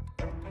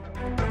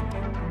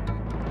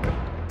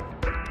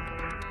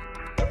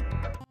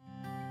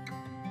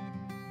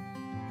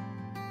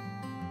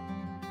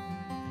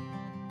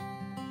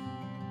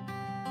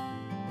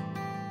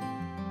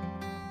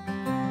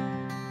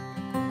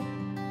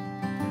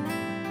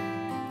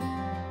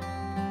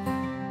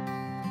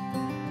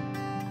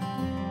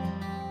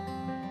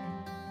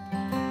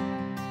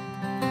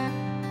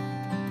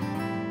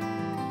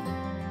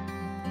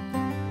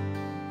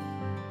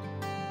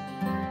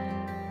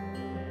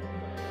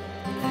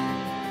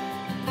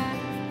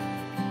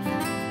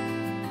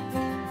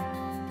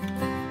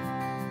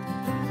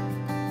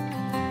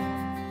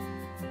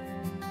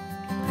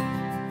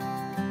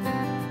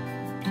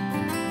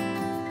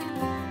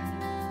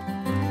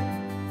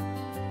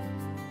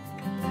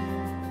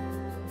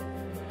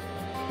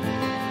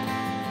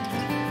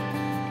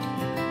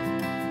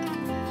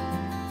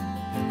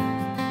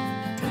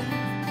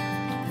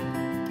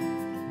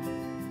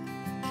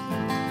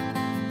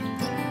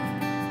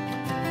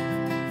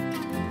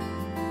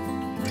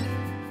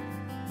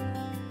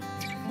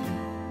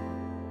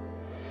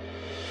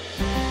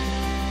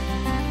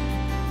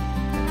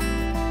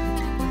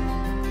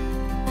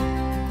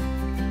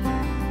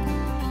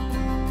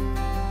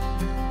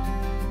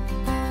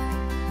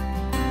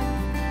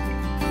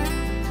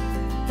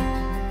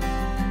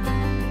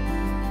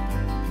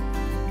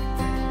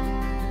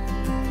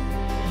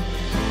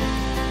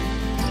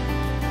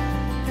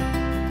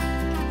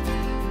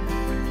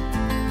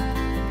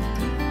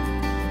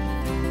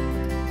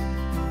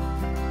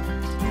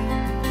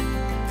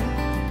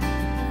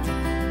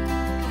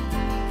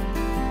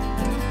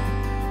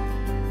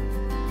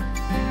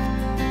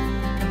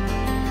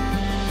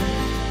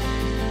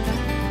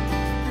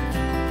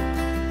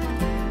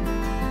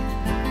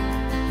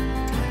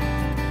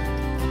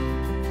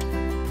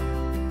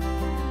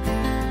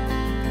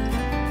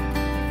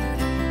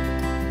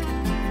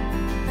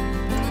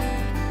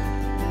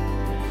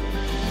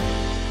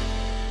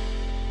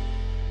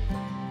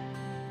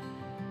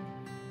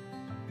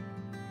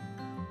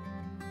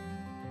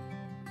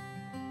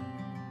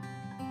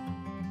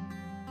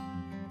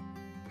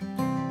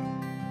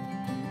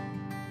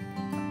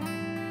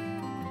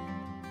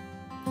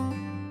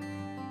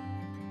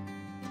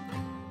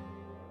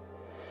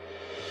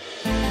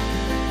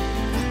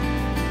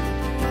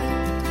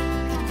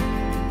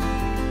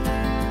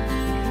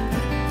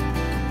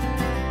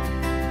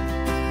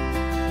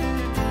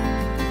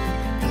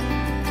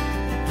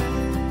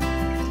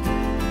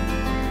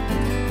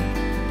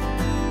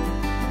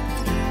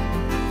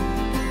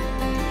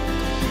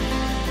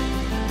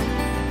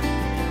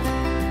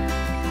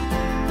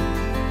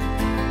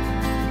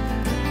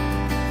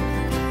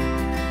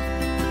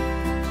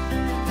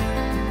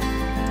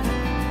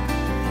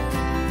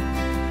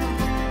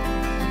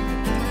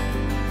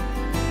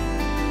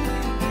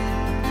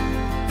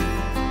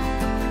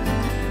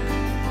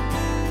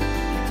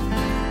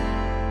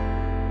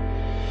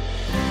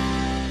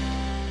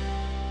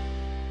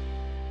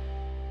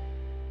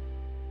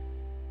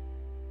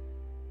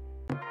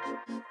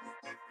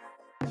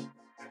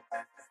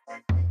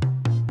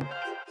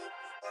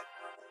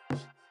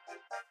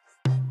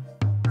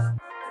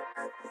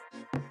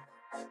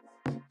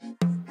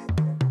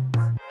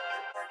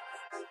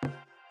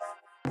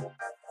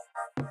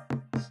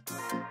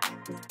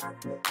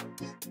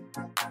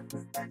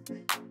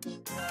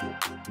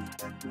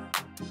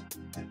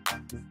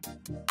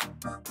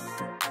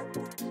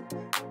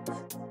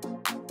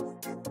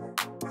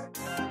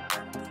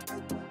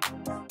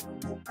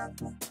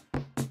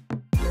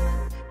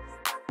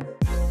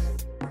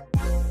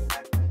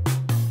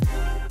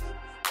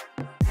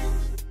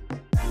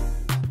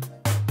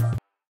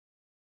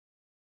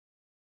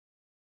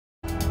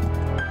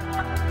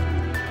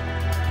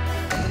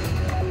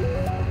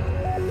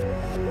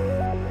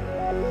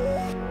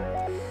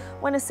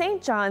 When a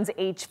St. John's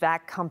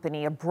HVAC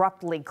company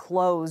abruptly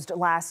closed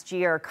last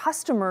year,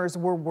 customers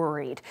were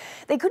worried.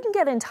 They couldn't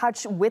get in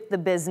touch with the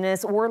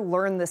business or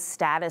learn the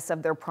status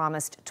of their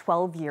promised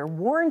 12-year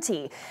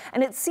warranty.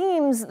 And it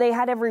seems they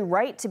had every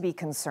right to be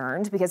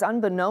concerned because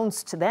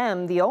unbeknownst to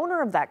them, the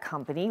owner of that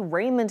company,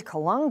 Raymond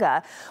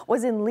Kalunga,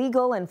 was in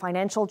legal and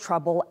financial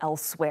trouble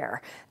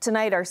elsewhere.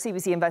 Tonight, our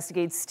CBC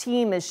Investigates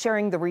team is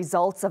sharing the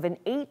results of an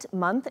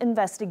 8-month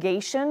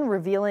investigation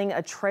revealing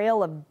a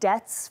trail of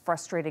debts,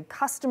 frustrated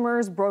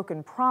customers,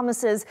 broken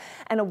promises,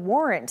 and a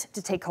warrant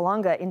to take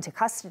Kalunga into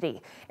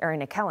custody. Erin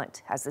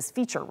Kellant has this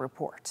feature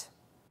report.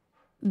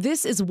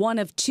 This is one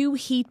of 2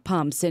 heat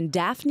pumps in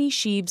Daphne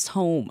Sheaves'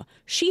 home.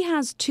 She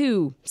has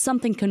 2,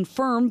 something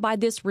confirmed by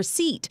this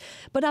receipt,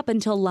 but up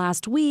until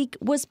last week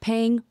was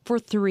paying for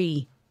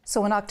 3.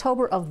 So in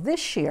October of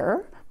this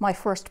year, my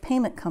first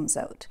payment comes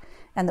out.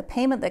 And the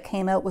payment that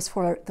came out was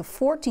for the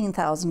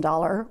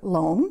 $14,000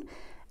 loan,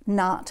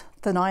 not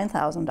the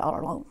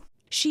 $9,000 loan.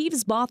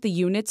 Sheaves bought the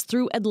units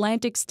through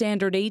Atlantic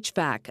Standard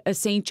HVAC, a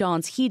St.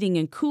 John's heating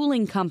and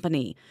cooling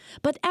company.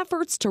 But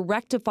efforts to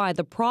rectify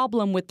the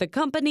problem with the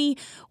company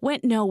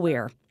went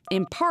nowhere.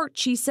 In part,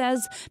 she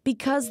says,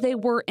 because they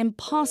were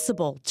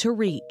impossible to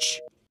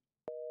reach.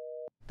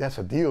 That's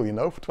a deal, you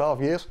know, for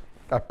 12 years.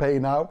 I pay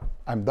now,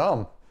 I'm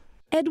done.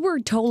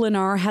 Edward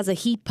Tolinar has a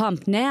heat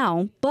pump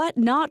now, but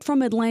not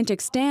from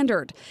Atlantic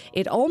Standard.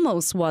 It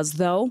almost was,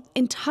 though,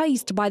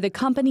 enticed by the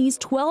company's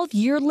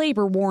 12-year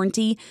labor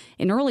warranty.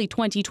 In early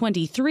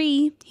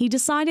 2023, he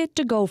decided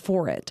to go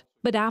for it.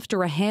 But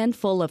after a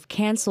handful of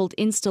canceled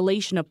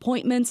installation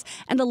appointments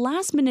and a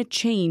last-minute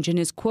change in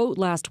his quote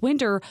last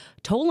winter,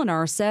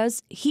 Tolinar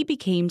says he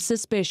became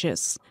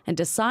suspicious and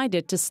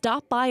decided to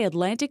stop by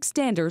Atlantic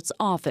Standard's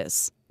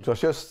office. It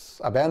was just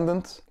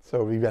abandoned,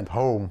 so we went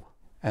home.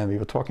 And we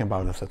were talking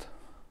about it. I said,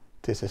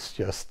 this is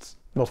just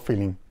not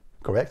feeling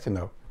correct, you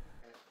know.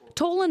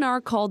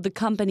 Tolinar called the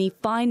company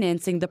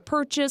financing the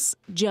purchase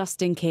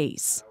just in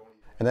case.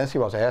 And then she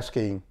was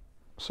asking,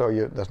 so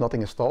there's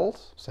nothing installed?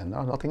 I said,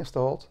 no, nothing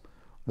installed.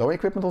 No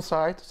equipment on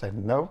site? I said,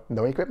 no,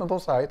 no equipment on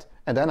site.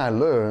 And then I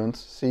learned,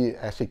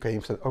 as she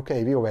came, said,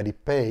 okay, we already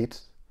paid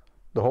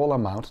the whole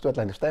amount to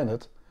Atlantic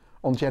Standard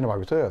on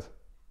January 3rd.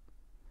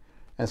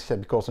 And she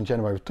said, because on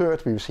January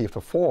 3rd we received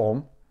a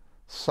form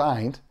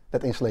signed that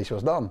the installation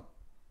was done.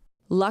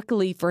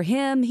 Luckily for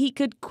him, he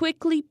could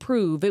quickly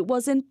prove it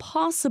was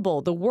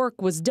impossible the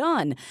work was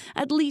done,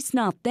 at least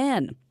not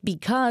then,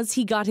 because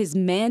he got his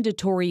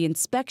mandatory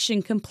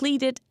inspection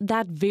completed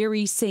that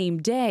very same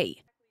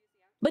day.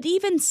 But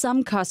even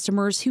some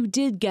customers who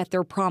did get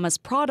their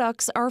promised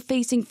products are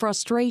facing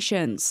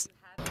frustrations.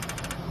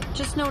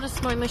 Just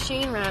noticed my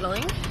machine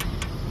rattling.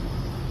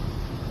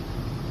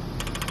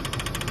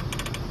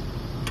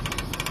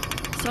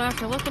 So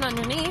after looking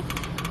underneath,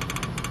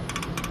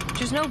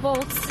 there's no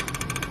bolts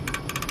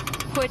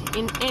put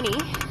in any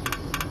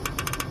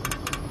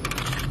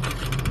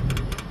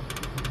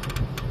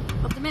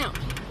of the mount.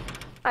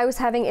 I was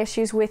having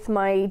issues with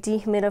my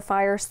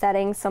dehumidifier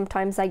settings.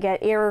 Sometimes I get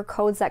error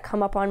codes that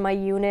come up on my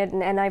unit,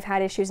 and I've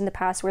had issues in the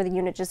past where the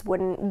unit just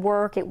wouldn't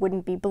work. It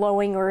wouldn't be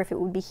blowing, or if it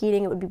would be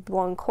heating, it would be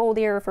blowing cold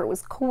air. If it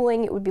was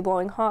cooling, it would be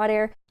blowing hot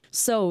air.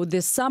 So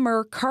this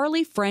summer,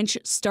 Carly French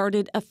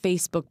started a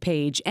Facebook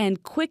page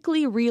and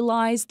quickly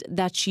realized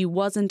that she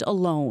wasn't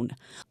alone.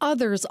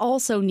 Others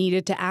also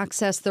needed to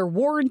access their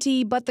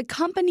warranty, but the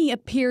company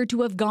appeared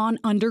to have gone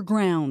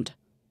underground.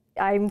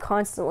 I'm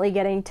constantly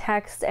getting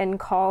texts and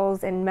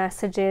calls and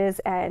messages,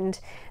 and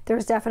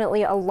there's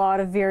definitely a lot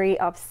of very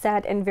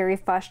upset and very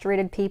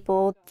frustrated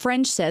people.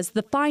 French says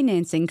the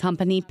financing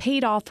company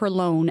paid off her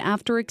loan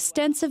after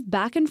extensive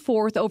back and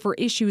forth over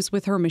issues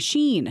with her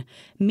machine.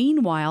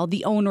 Meanwhile,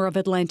 the owner of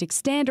Atlantic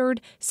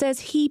Standard says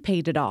he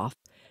paid it off.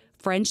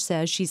 French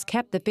says she's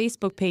kept the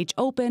Facebook page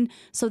open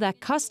so that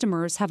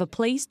customers have a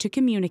place to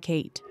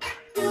communicate.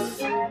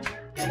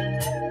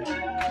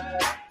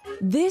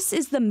 This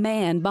is the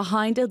man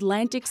behind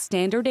Atlantic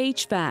Standard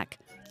HVAC,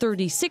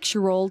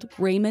 36-year-old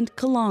Raymond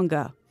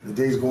Kalunga. The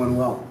day's going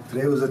well.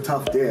 Today was a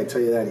tough day, I tell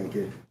you that,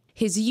 kid.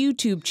 His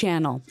YouTube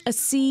channel, a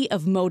sea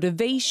of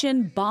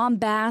motivation,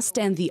 bombast,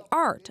 and the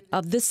art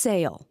of the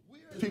sale.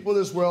 People in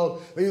this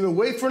world, they either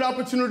wait for an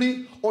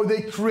opportunity or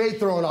they create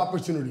their own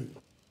opportunity.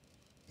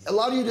 A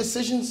lot of your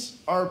decisions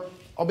are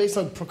based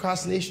on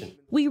procrastination.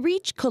 We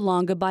reached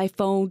Kalunga by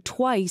phone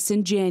twice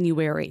in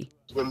January.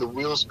 When the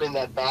wheels spin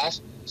that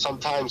fast,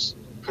 sometimes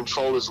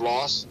control is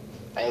lost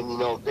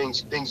and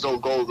things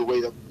don't go the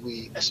way that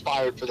we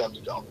aspired for them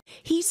to go.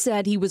 He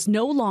said he was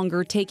no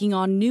longer taking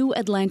on new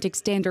Atlantic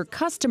Standard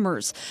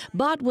customers,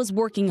 but was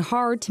working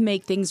hard to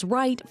make things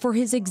right for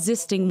his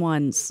existing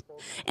ones,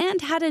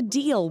 and had a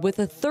deal with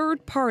a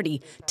third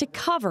party to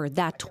cover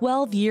that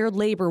 12-year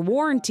labor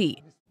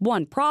warranty.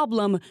 One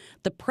problem,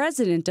 the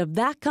president of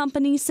that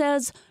company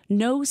says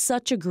no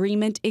such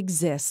agreement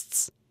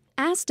exists.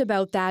 Asked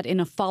about that in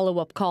a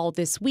follow-up call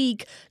this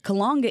week,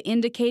 Kalonga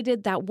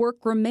indicated that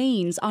work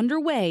remains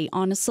underway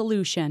on a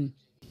solution.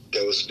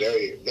 There was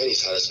many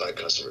satisfied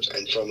customers,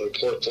 and from a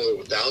portfolio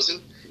of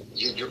 1,000,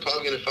 you're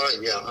probably going to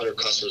find 100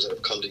 customers that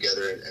have come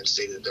together and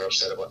stated that they're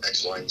upset about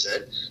X, Y, and Z.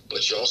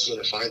 But you're also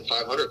going to find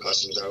 500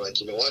 customers that are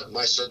like, you know what,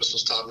 my service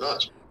was top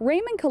notch.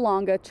 Raymond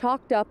Kalonga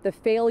chalked up the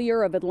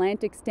failure of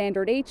Atlantic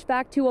Standard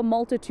HVAC to a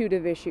multitude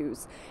of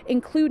issues,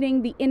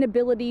 including the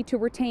inability to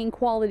retain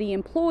quality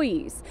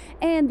employees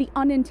and the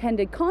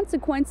unintended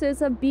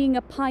consequences of being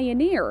a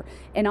pioneer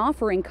in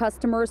offering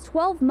customers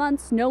 12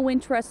 months no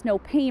interest, no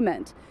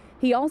payment.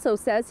 He also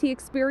says he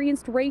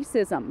experienced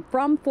racism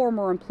from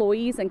former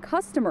employees and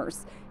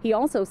customers. He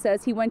also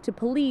says he went to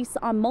police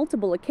on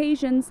multiple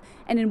occasions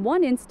and in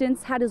one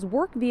instance had his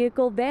work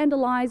vehicle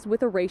vandalized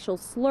with a racial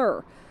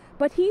slur.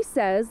 But he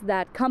says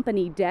that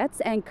company debts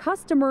and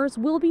customers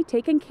will be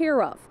taken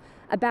care of,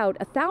 about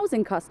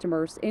 1,000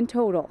 customers in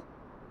total.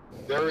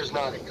 There is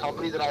not a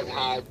company that I've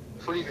had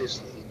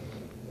previously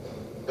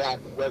that,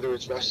 whether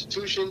it's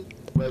restitution,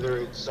 whether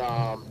it's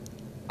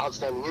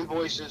outstanding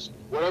invoices,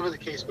 whatever the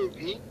case may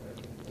be,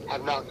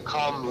 have not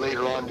come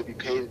later on to be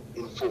paid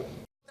in full.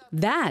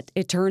 That,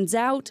 it turns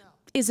out,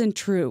 isn't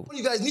true.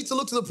 You guys need to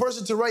look to the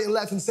person to right and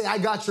left and say, I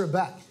got your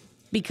back.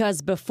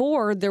 Because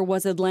before there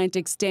was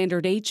Atlantic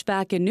Standard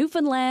HVAC in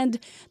Newfoundland,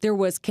 there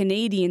was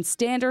Canadian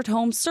Standard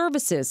Home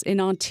Services in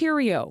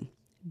Ontario.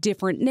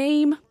 Different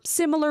name,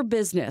 similar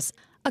business,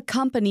 a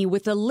company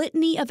with a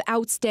litany of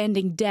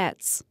outstanding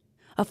debts.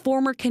 A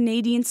former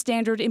Canadian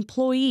Standard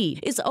employee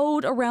is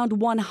owed around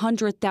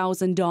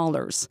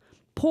 $100,000.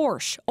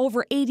 Porsche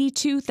over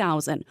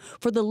 $82,000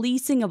 for the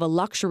leasing of a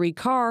luxury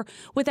car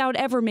without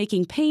ever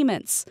making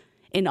payments.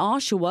 In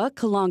Oshawa,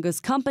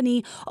 Kalonga's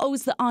company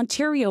owes the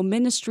Ontario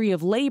Ministry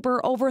of Labour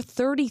over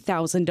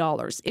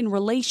 $30,000 in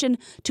relation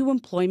to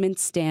employment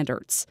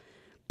standards.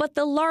 But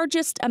the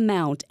largest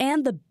amount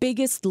and the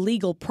biggest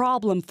legal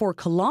problem for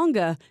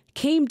Kalonga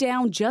came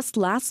down just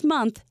last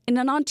month in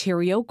an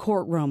Ontario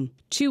courtroom.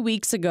 2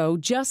 weeks ago,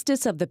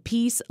 Justice of the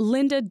Peace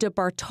Linda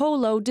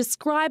DeBartolo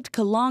described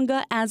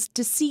Kalonga as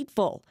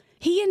deceitful.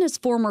 He and his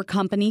former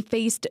company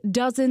faced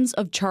dozens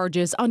of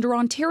charges under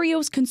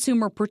Ontario's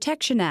Consumer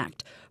Protection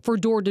Act for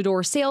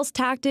door-to-door sales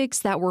tactics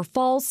that were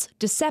false,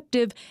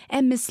 deceptive,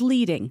 and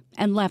misleading,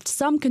 and left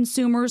some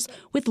consumers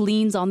with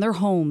liens on their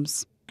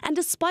homes. And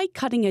despite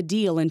cutting a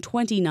deal in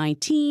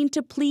 2019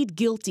 to plead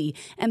guilty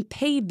and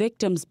pay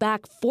victims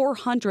back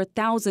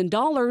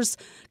 $400,000,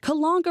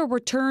 Kalonga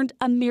returned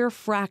a mere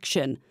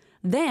fraction,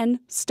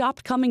 then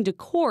stopped coming to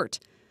court.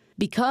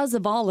 Because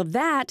of all of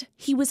that,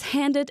 he was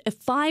handed a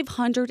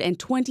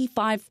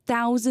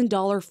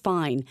 $525,000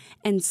 fine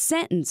and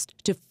sentenced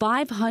to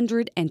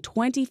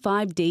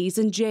 525 days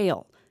in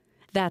jail.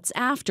 That's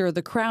after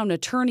the Crown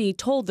attorney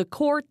told the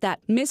court that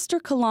Mr.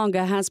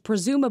 Kalonga has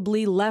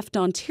presumably left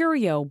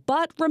Ontario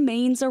but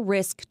remains a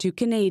risk to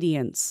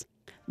Canadians.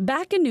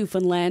 Back in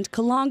Newfoundland,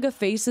 Kalonga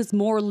faces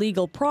more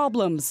legal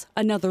problems,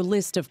 another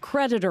list of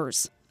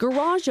creditors.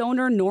 Garage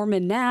owner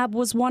Norman Knabb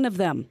was one of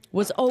them,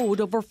 was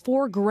owed over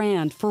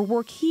 $4,000 for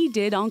work he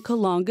did on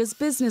Kalonga's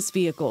business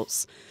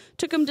vehicles.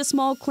 Took him to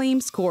small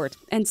claims court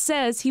and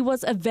says he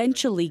was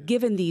eventually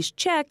given these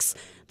checks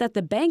that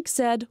the bank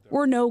said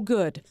were no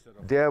good.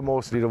 They're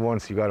mostly the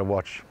ones you gotta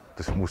watch,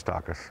 the smooth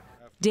talkers.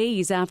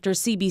 Days after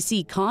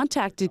CBC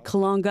contacted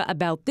Kalonga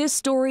about this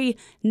story,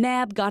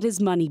 Knabb got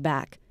his money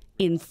back,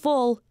 in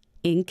full,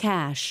 in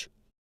cash.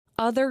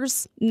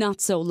 Others,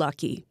 not so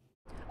lucky.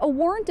 A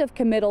warrant of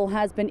committal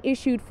has been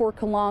issued for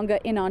Kalonga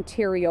in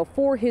Ontario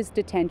for his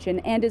detention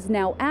and is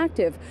now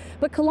active.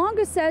 But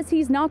Kalonga says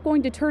he's not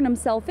going to turn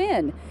himself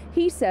in.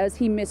 He says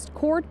he missed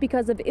court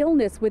because of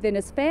illness within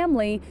his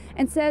family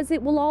and says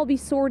it will all be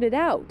sorted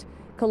out.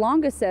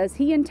 Kalonga says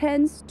he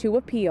intends to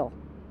appeal.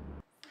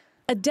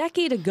 A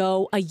decade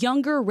ago, a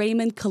younger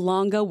Raymond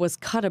Kalonga was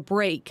cut a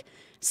break,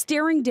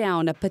 staring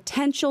down a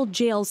potential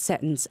jail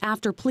sentence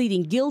after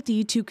pleading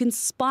guilty to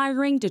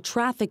conspiring to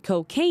traffic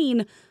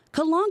cocaine.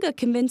 Kalonga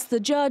convinced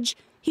the judge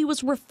he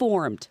was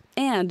reformed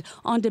and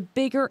on to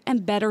bigger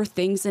and better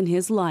things in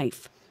his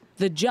life.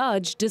 The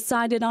judge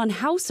decided on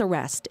house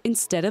arrest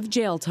instead of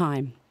jail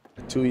time.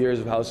 2 years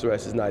of house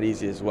arrest is not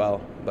easy as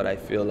well, but I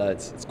feel that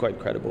it's quite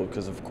credible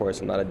because, of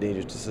course, I'm not a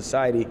danger to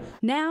society.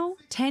 Now,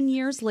 10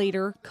 years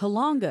later,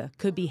 Kalonga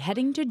could be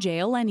heading to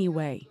jail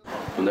anyway.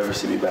 You'll never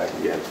see me back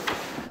again.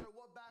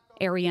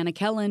 Ariana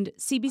Kelland,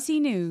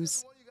 CBC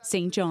News,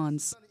 St.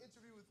 John's.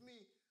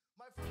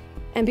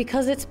 And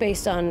because it's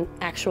based on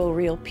actual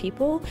real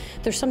people,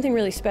 there's something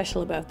really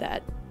special about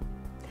that.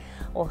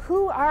 Well,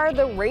 who are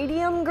the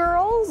Radium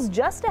Girls?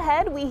 Just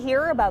ahead, we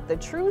hear about the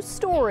true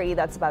story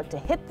that's about to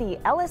hit the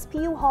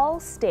LSPU Hall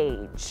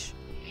stage.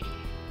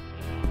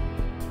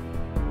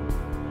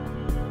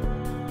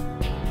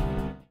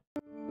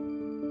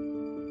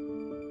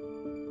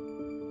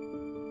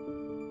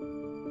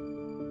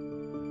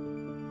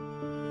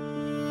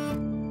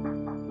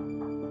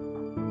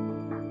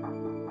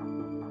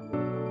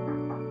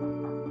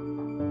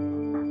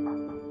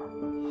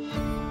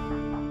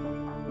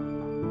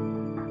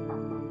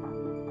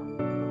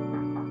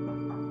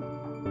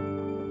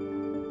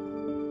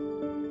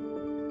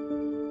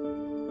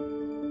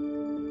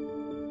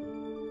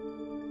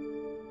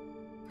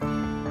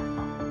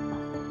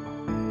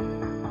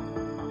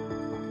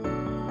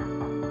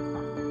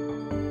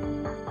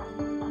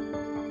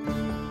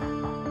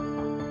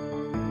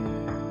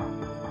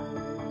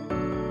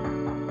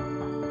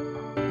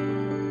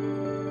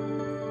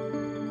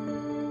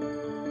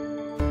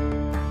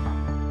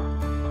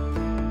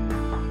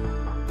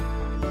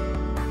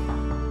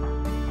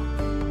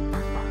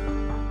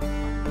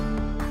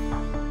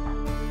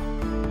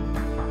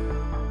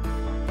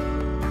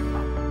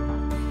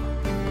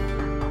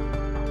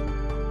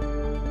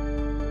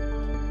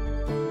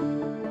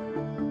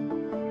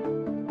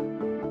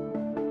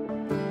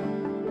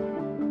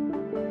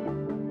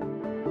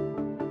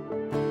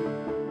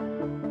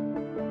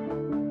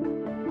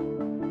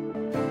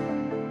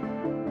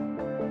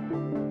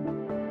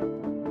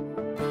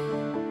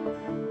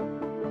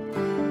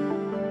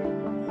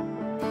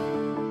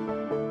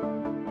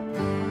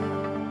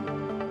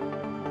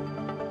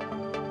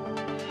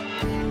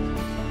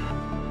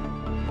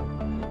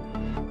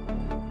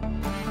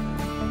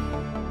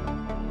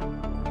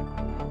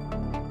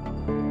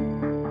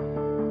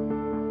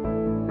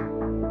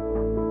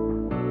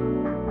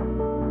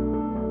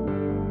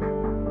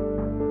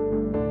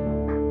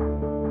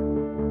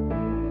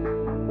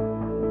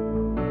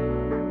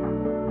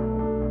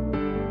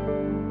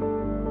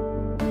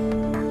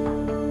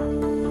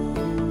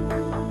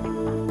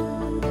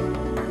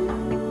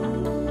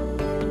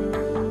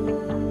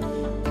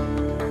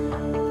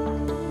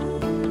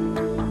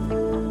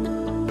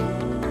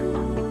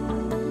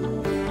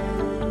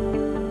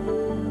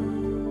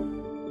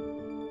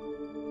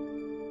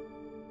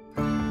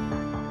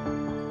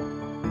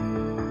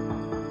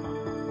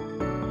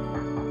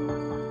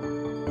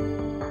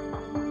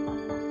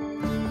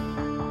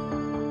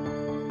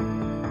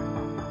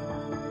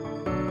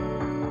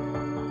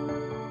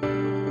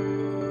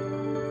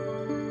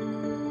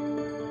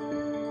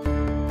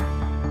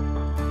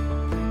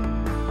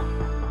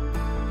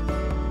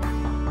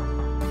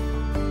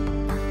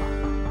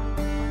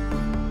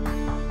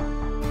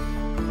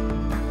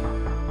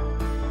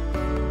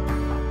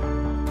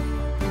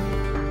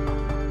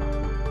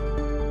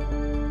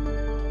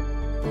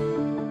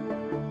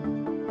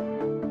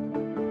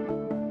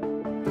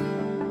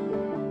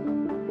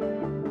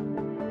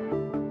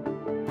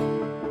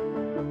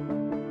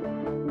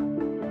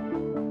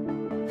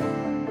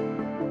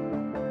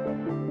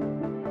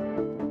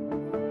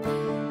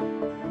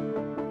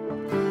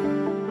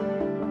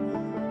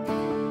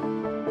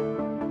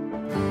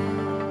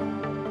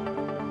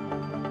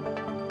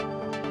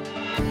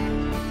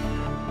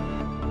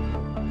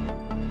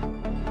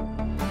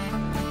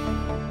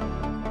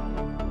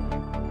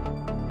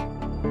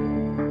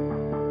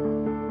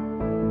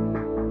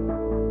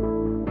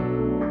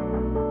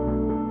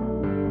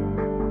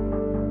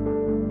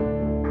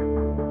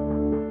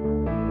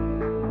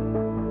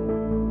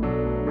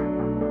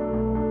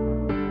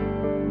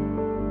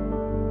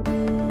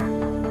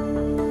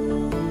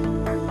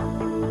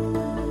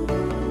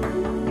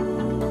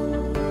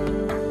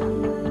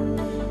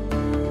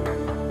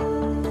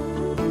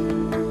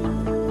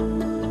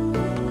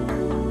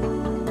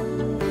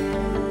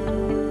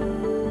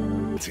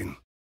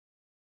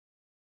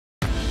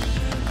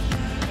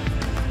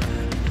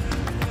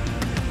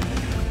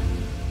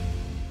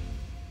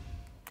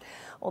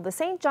 Well, the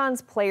St.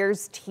 John's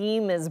Players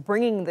team is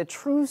bringing the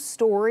true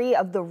story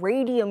of the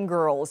Radium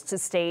Girls to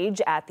stage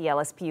at the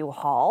LSPU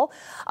Hall.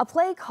 A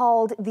play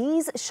called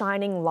These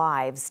Shining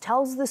Lives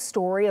tells the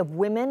story of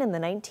women in the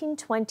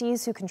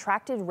 1920s who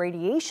contracted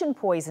radiation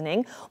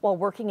poisoning while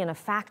working in a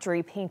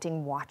factory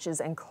painting watches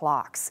and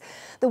clocks.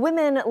 The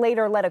women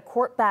later led a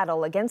court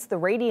battle against the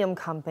radium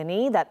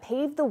company that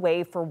paved the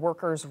way for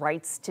workers'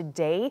 rights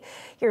today.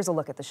 Here's a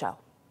look at the show.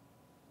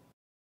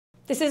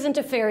 This isn't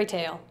a fairy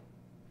tale,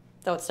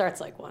 though it starts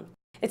like one.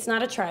 It's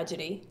not a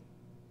tragedy,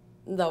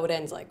 though it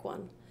ends like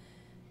one.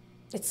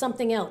 It's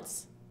something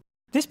else.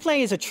 This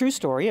play is a true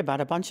story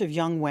about a bunch of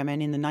young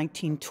women in the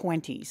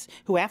 1920s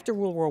who, after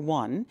World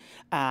War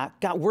I,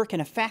 got work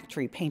in a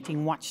factory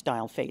painting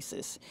watch-dial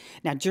faces.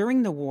 Now,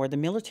 during the war, the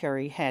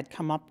military had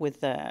come up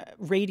with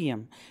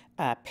radium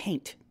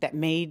paint that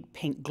made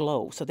paint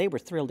glow. So they were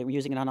thrilled. They were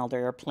using it on all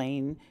their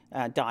airplane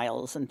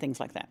dials and things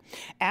like that.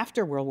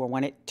 After World War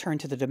I, it turned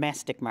to the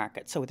domestic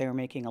market. So they were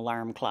making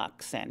alarm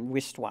clocks and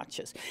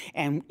wristwatches.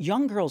 And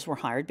young girls were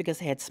hired because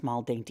they had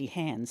small, dainty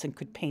hands and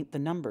could paint the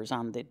numbers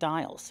on the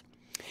dials.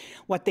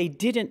 What they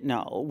didn't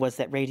know was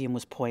that radium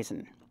was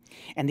poison.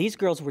 And these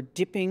girls were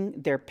dipping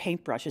their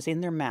paintbrushes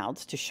in their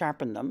mouths to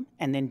sharpen them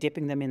and then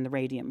dipping them in the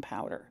radium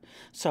powder.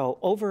 So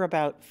over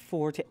about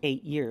 4 to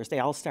 8 years, they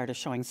all started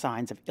showing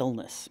signs of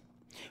illness,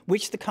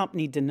 which the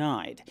company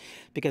denied,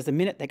 because the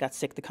minute they got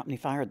sick, the company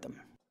fired them.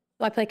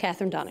 I play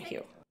Catherine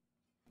Donahue.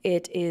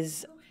 It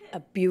is a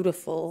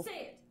beautiful,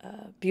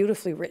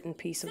 beautifully written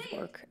piece of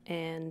work,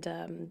 and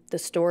the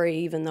story,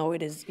 even though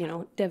it is,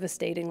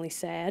 devastatingly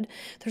sad,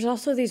 there's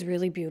also these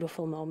really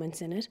beautiful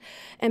moments in it.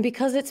 And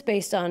because it's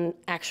based on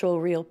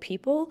actual real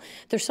people,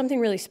 there's something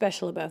really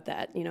special about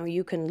that.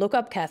 You can look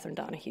up Catherine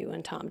Donahue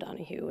and Tom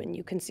Donahue, and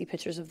you can see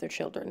pictures of their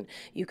children.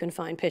 You can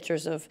find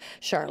pictures of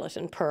Charlotte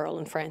and Pearl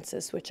and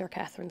Frances, which are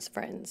Catherine's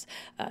friends.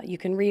 You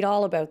can read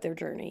all about their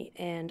journey,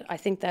 and I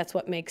think that's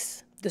what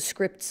makes the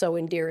script so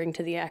endearing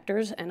to the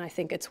actors, and I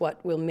think it's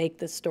what will make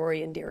the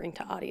story endearing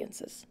to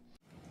audiences.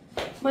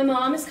 My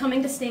mom is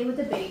coming to stay with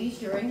the babies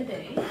during the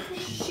day.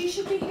 She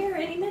should be here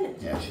any minute.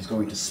 Yeah, she's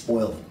going to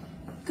spoil them.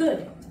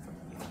 Good.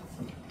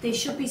 They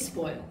should be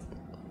spoiled.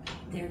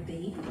 They're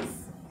babies.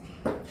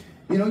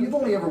 You've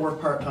only ever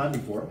worked part-time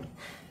before.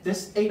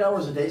 This 8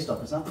 hours a day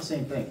stuff is not the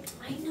same thing.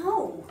 I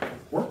know.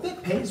 Work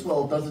that pays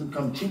well doesn't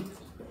come cheap.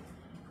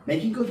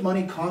 Making good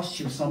money costs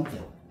you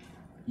something.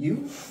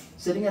 You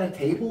sitting at a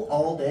table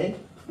all day,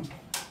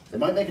 it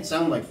might make it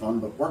sound like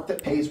fun, but work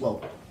that pays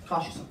well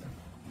costs you something.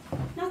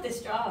 Not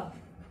this job.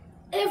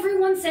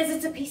 Everyone says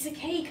it's a piece of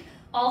cake.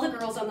 All the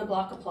girls on the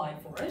block applied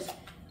for it.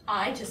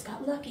 I just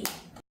got lucky.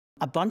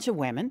 A bunch of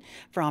women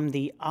from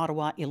the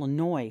Ottawa,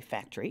 Illinois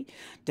factory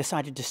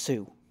decided to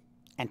sue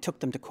and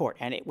took them to court.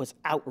 And it was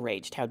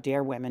outraged. How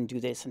dare women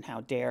do this, and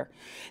how dare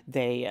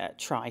they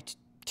try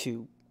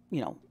to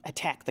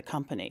attack the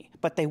company.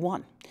 But they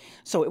won.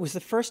 So it was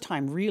the first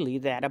time, really,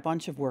 that a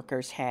bunch of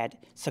workers had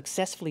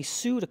successfully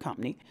sued a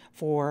company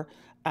for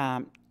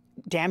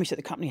damage that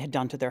the company had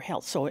done to their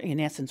health. So,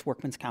 in essence,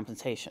 workman's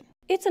compensation.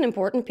 It's an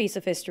important piece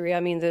of history. I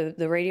mean,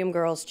 the Radium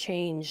Girls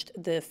changed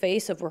the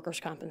face of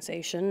workers'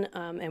 compensation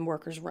and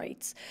workers'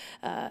 rights.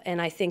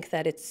 And I think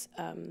that it's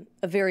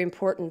a very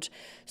important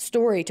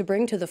story to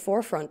bring to the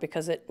forefront,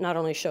 because it not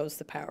only shows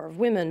the power of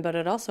women, but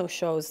it also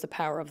shows the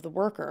power of the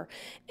worker,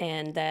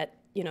 and that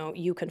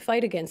you can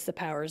fight against the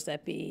powers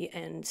that be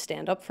and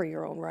stand up for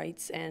your own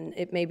rights. And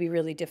it may be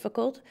really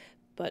difficult,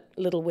 but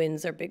little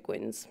wins are big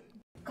wins.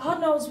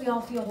 God knows we all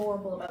feel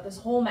horrible about this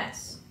whole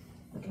mess.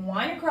 We can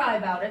whine and cry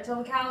about it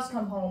till the cows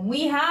come home.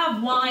 We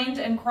have whined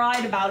and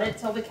cried about it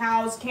till the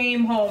cows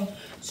came home.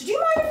 So do you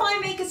mind if I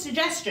make a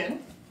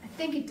suggestion? I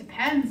think it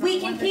depends. We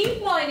can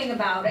keep whining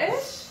about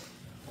it,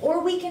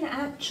 or we can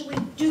actually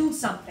do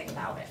something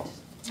about it.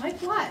 Like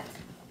what?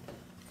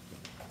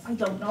 I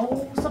don't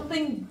know,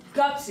 something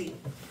gutsy.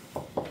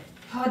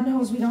 God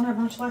knows we don't have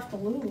much left to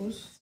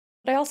lose.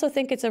 But I also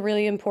think it's a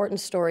really important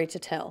story to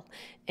tell,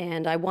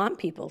 and I want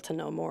people to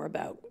know more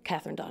about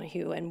Catherine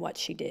Donahue and what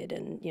she did,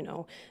 and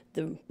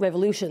the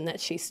revolution that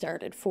she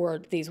started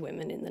for these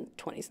women in the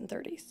 20s and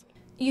 30s.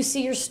 You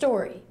see your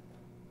story,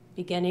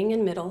 beginning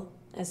and middle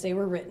as they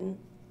were written,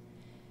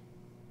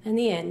 and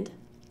the end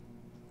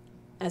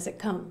as it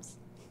comes.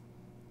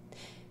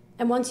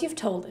 And once you've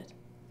told it,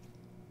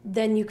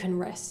 then you can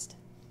rest.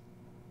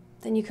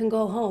 Then you can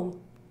go home.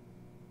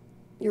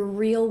 Your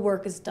real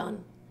work is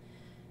done.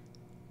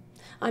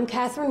 I'm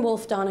Catherine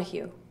Wolfe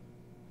Donahue,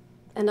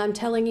 and I'm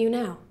telling you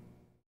now.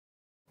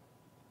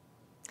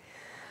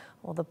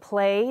 Well, the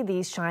play,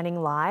 These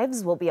Shining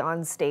Lives, will be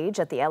on stage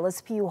at the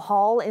LSPU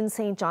Hall in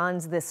St.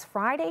 John's this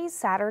Friday,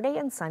 Saturday,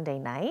 and Sunday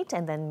night,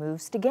 and then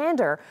moves to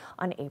Gander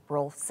on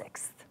April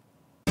 6th.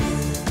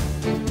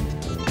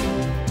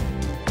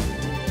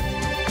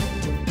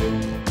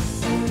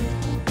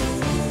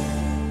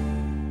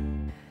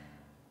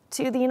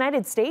 To the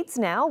United States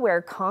now,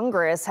 where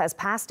Congress has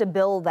passed a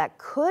bill that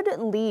could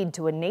lead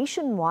to a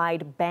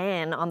nationwide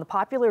ban on the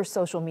popular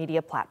social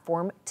media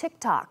platform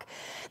TikTok.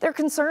 They're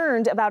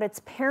concerned about its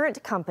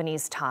parent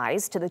company's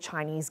ties to the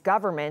Chinese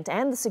government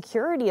and the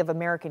security of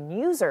American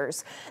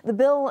users. The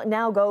bill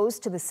now goes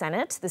to the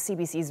Senate. The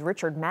CBC's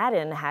Richard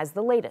Madden has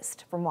the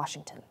latest from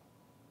Washington.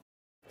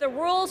 The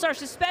rules are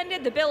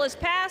suspended. The bill is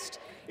passed.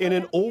 In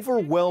an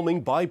overwhelming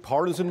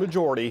bipartisan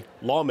majority,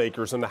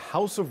 lawmakers in the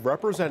House of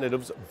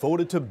Representatives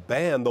voted to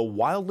ban the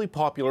wildly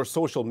popular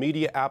social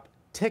media app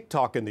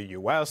TikTok in the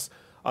U.S.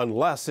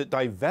 unless it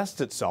divests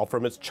itself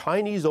from its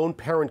Chinese-owned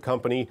parent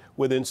company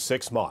within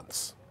 6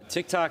 months.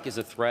 TikTok is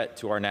a threat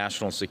to our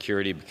national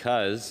security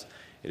because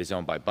it is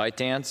owned by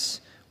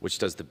ByteDance, which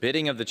does the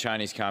bidding of the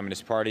Chinese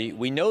Communist Party.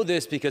 We know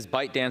this because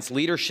ByteDance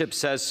leadership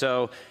says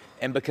so,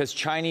 and because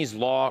Chinese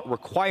law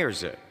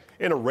requires it.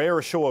 In a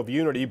rare show of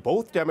unity,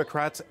 both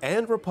Democrats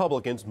and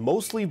Republicans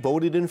mostly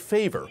voted in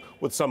favor,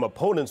 with some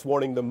opponents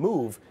warning the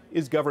move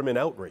is government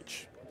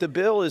outreach. The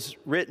bill is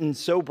written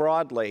so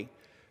broadly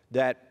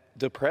that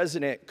the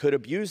president could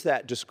abuse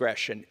that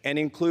discretion and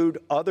include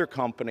other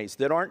companies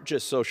that aren't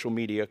just social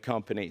media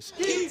companies.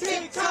 Keep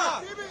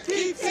TikTok!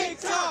 Keep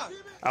TikTok!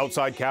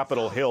 Outside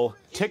Capitol Hill,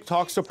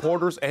 TikTok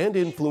supporters and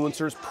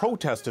influencers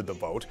protested the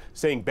vote,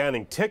 saying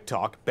banning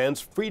TikTok bans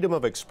freedom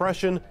of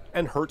expression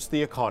and hurts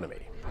the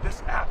economy.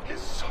 This app is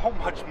so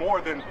much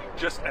more than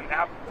just an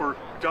app for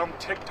dumb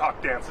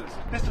TikTok dances.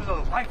 This is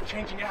a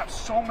life-changing app.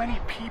 So many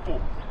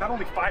people, not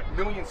only 5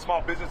 million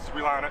small businesses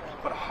rely on it,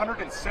 but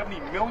 170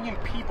 million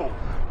people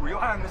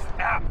rely on this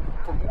app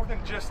for more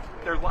than just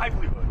their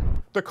livelihood.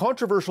 The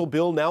controversial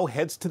bill now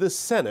heads to the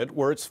Senate,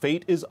 where its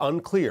fate is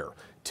unclear.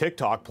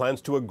 TikTok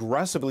plans to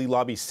aggressively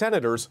lobby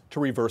senators to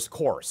reverse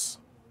course.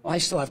 I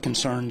still have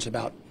concerns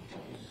about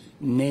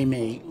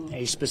naming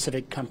a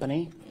specific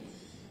company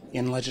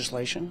in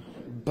legislation,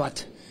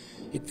 but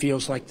it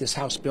feels like this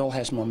House bill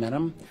has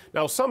momentum.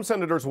 Now, some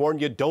senators warn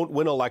you don't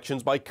win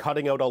elections by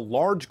cutting out a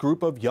large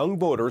group of young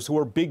voters who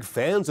are big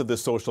fans of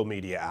this social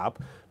media app.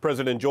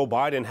 President Joe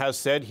Biden has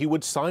said he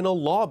would sign a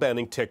law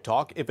banning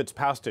TikTok if it's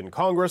passed in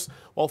Congress,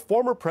 while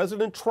former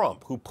President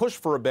Trump, who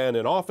pushed for a ban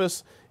in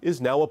office,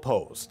 is now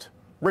opposed.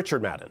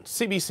 Richard Madden,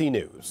 CBC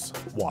News,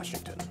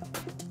 Washington.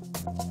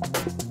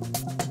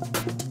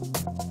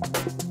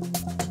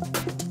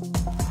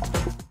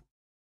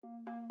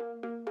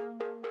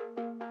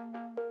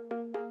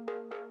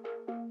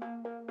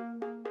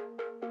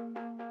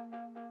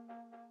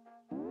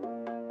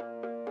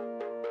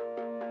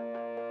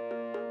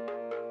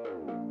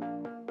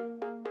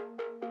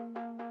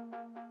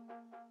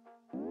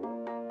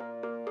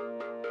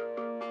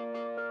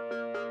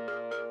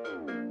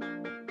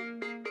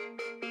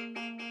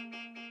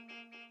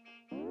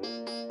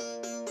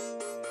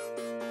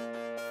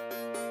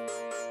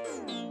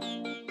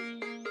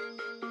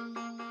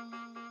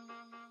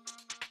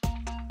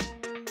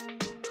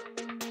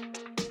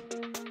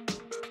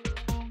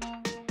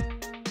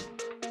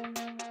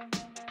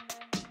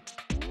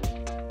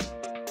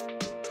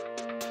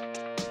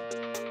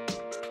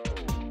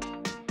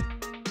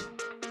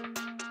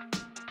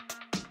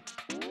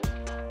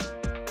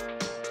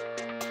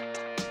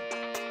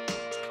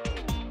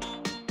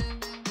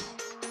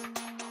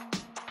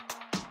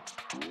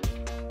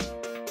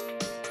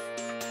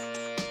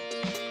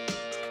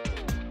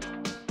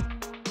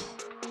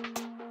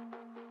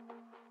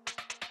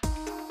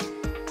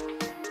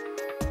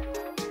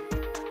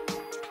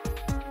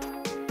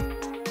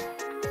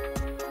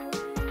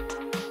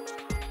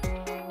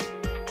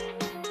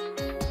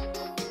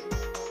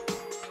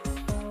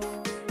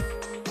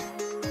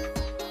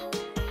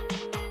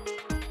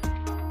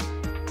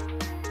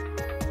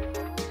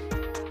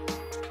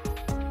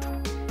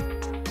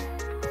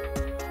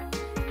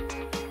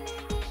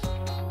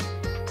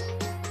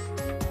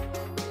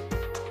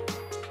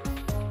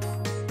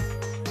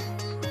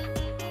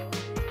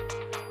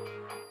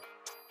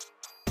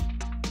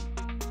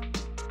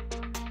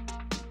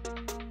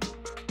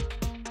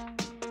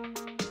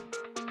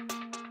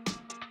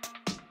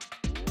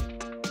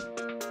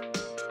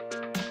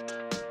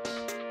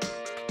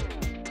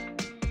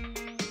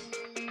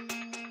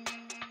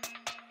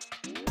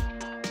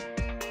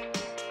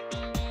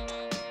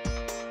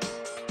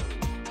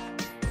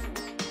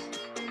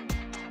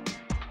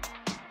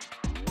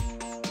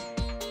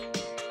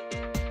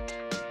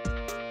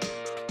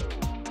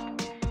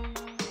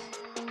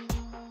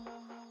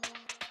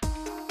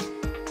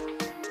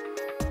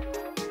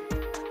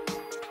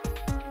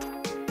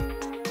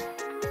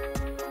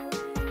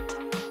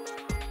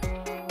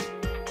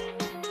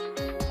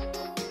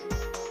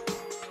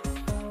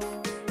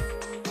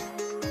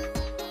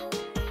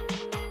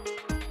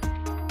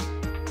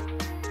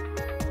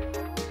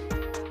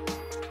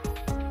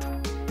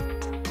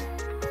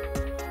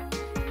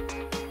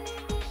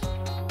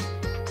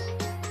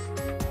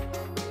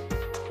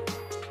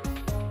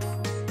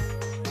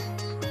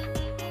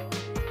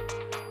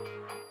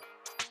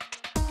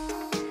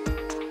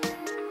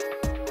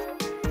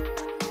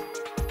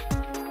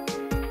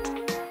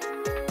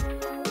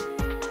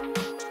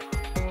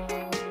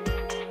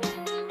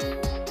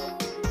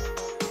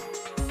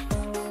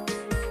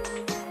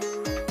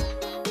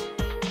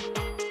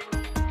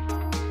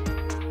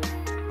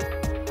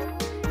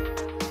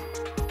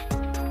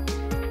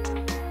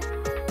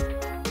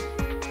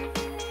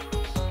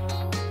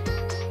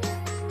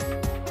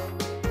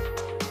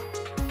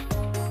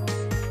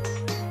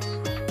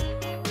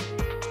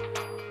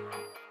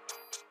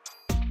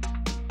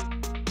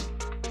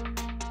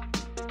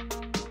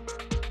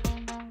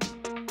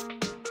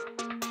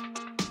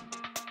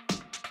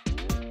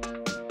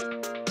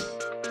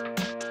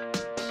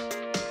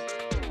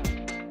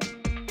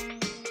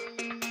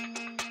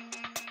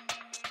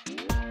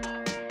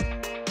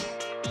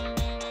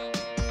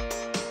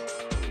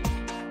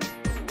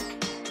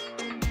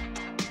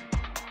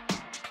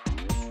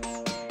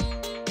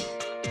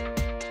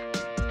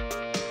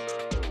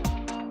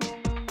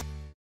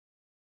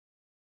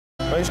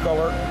 Nice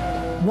color.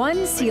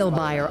 One seal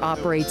buyer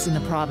operates in the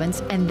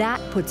province, and that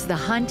puts the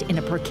hunt in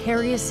a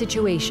precarious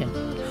situation.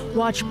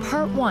 Watch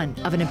part 1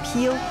 of an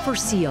appeal for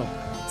seal,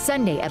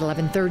 Sunday at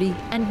 11:30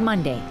 and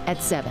Monday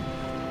at 7.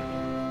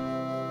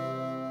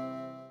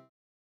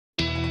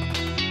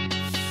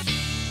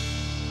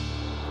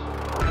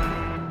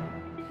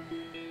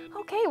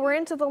 Okay, we're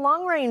into the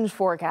long-range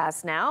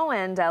forecast now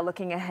and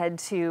looking ahead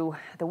to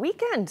the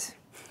weekend.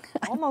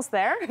 Almost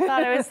there.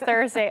 Thought it was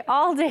Thursday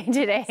all day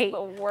today. It's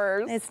the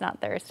worst. It's not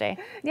Thursday.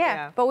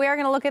 Yeah, but we are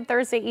going to look at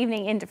Thursday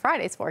evening into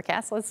Friday's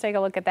forecast. Let's take a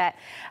look at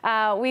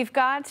that. We've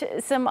got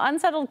some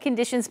unsettled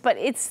conditions, but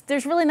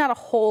there's really not a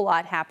whole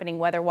lot happening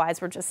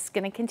weather-wise. We're just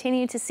going to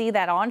continue to see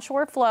that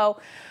onshore flow,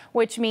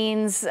 which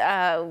means,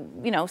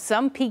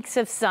 some peaks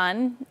of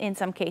sun in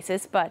some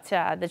cases, but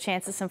the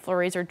chance of some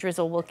flurries or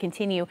drizzle will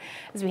continue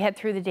as we head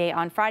through the day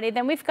on Friday.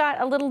 Then we've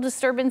got a little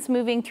disturbance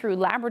moving through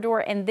Labrador,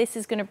 and this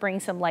is going to bring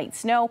some light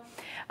snow.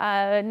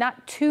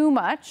 Not too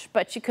much,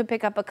 but you could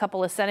pick up a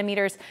couple of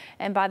centimeters.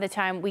 And by the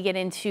time we get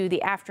into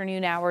the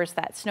afternoon hours,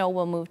 that snow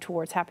will move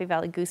towards Happy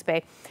Valley, Goose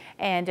Bay,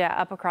 and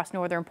up across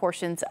northern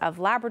portions of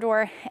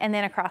Labrador. And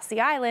then across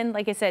the island,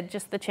 like I said,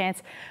 just the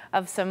chance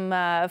of some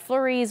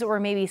flurries or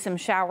maybe some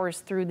showers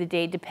through the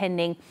day,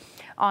 depending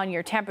on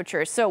your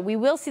temperatures. So we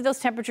will see those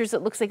temperatures,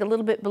 it looks like a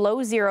little bit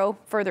below zero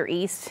further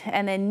east,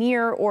 and then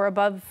near or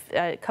above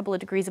a couple of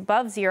degrees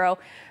above zero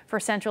for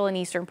central and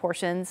eastern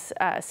portions,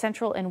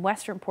 central and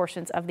western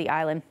portions of the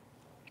island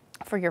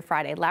for your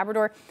Friday.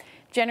 Labrador,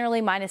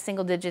 generally minus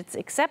single digits,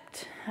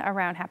 except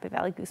around Happy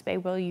Valley, Goose Bay,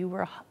 where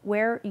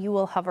you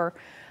will hover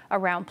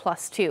around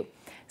 +2.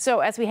 So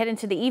as we head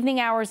into the evening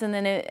hours and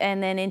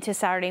then into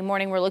Saturday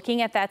morning, we're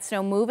looking at that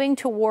snow moving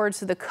towards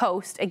the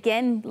coast.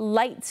 Again,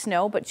 light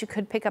snow, but you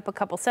could pick up a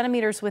couple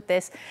centimeters with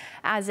this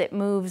as it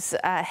moves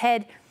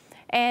ahead.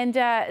 And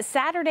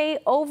Saturday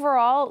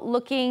overall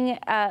looking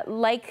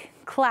like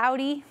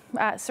cloudy,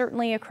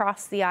 certainly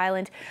across the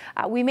island.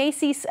 We may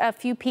see a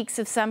few peaks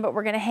of sun, but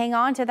we're going to hang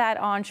on to that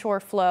onshore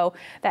flow,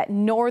 that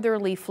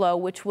northerly flow,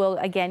 which will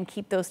again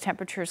keep those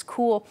temperatures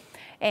cool,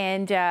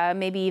 and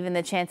maybe even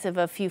the chance of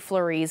a few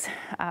flurries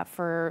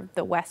for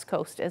the west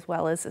coast as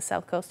well as the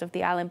south coast of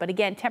the island. But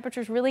again,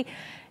 temperatures really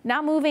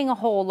not moving a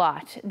whole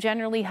lot,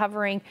 generally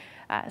hovering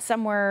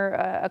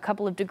somewhere a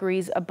couple of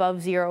degrees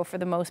above zero for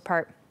the most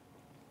part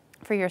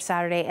for your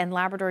Saturday. And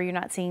Labrador, you're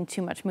not seeing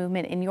too much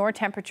movement in your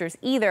temperatures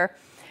either.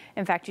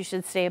 In fact, you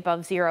should stay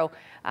above zero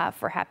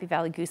for Happy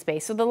Valley, Goose Bay.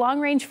 So the long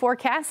range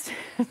forecast,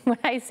 when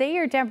I say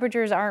your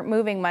temperatures aren't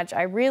moving much,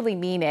 I really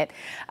mean it.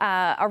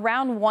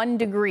 Around 1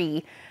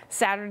 degree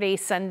Saturday,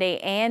 Sunday,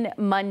 and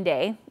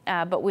Monday.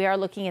 But we are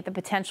looking at the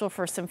potential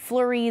for some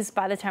flurries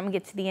by the time we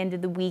get to the end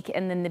of the week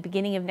and then the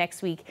beginning of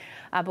next week.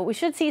 But we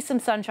should see some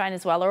sunshine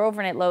as well. Our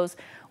overnight lows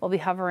will be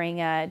hovering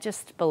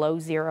just below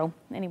zero,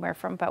 anywhere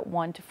from about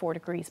 1 to 4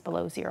 degrees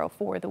below zero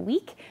for the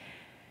week.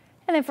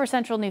 And then for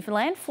central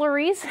Newfoundland,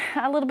 flurries,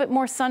 a little bit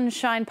more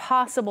sunshine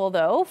possible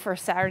though for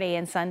Saturday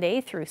and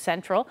Sunday through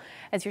central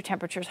as your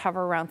temperatures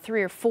hover around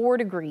 3 or 4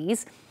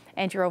 degrees.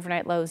 And your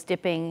overnight lows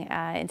dipping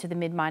into the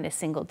mid-minus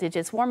single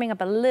digits, warming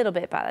up a little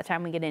bit by the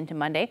time we get into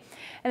Monday.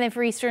 And then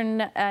for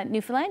eastern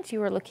Newfoundland,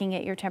 you are looking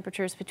at your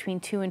temperatures between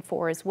 2 and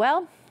 4 as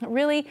well.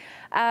 Really,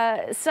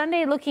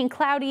 Sunday looking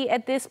cloudy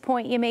at this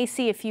point. You may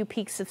see a few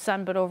peaks of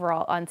sun, but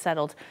overall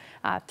unsettled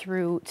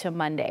through to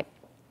Monday.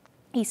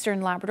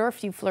 Eastern Labrador, a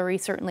few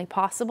flurries certainly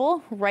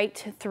possible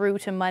right through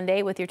to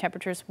Monday with your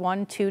temperatures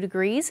 1-2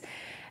 degrees.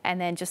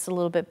 And then just a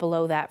little bit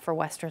below that for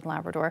Western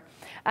Labrador.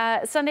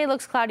 Sunday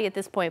looks cloudy at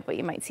this point, but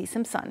you might see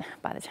some sun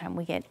by the time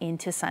we get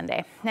into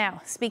Sunday.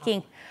 Now,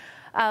 speaking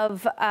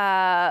of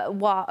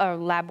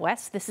Lab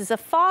West, this is a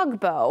fog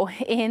bow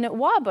in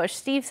Wabush.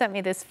 Steve sent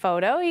me this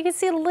photo. You can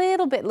see a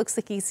little bit, looks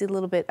like you can see a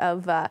little bit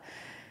of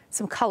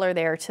some color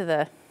there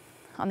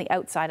on the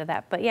outside of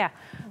that. But yeah,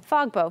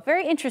 fog bow,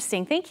 very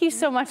interesting. Thank you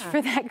so much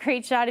for that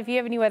great shot. If you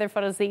have any weather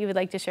photos that you would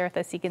like to share with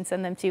us, you can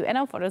send them to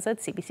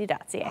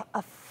nophotos@cbc.ca.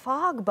 A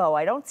fog bow.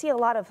 I don't see a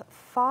lot of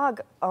fog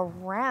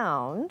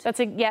around.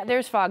 Yeah,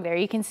 there's fog there.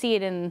 You can see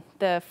it in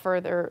the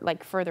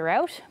further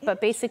out,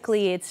 but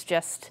basically it's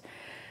just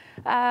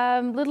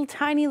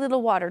tiny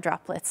little water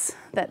droplets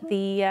that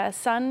the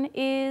sun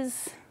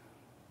is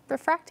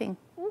refracting.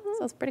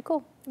 So it's pretty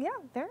cool. Yeah,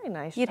 very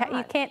nice. You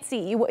can't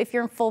see. If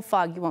you're in full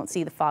fog, you won't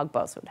see the fog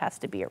bow, so it has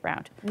to be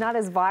around. Not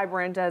as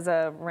vibrant as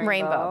a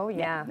rainbow.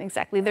 Yeah,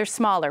 exactly. They're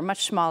smaller,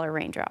 much smaller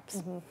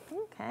raindrops.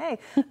 Okay.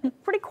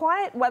 Pretty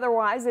quiet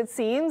weather-wise, it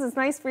seems. It's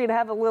nice for you to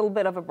have a little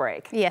bit of a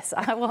break. Yes,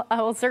 I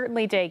will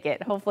certainly take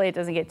it. Hopefully it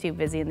doesn't get too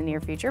busy in the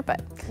near future,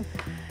 but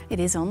it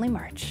is only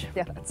March.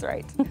 Yeah, that's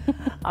right.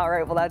 All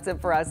right, well, that's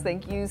it for us.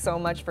 Thank you so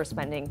much for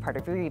spending part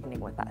of your evening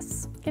with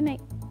us. Good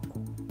night.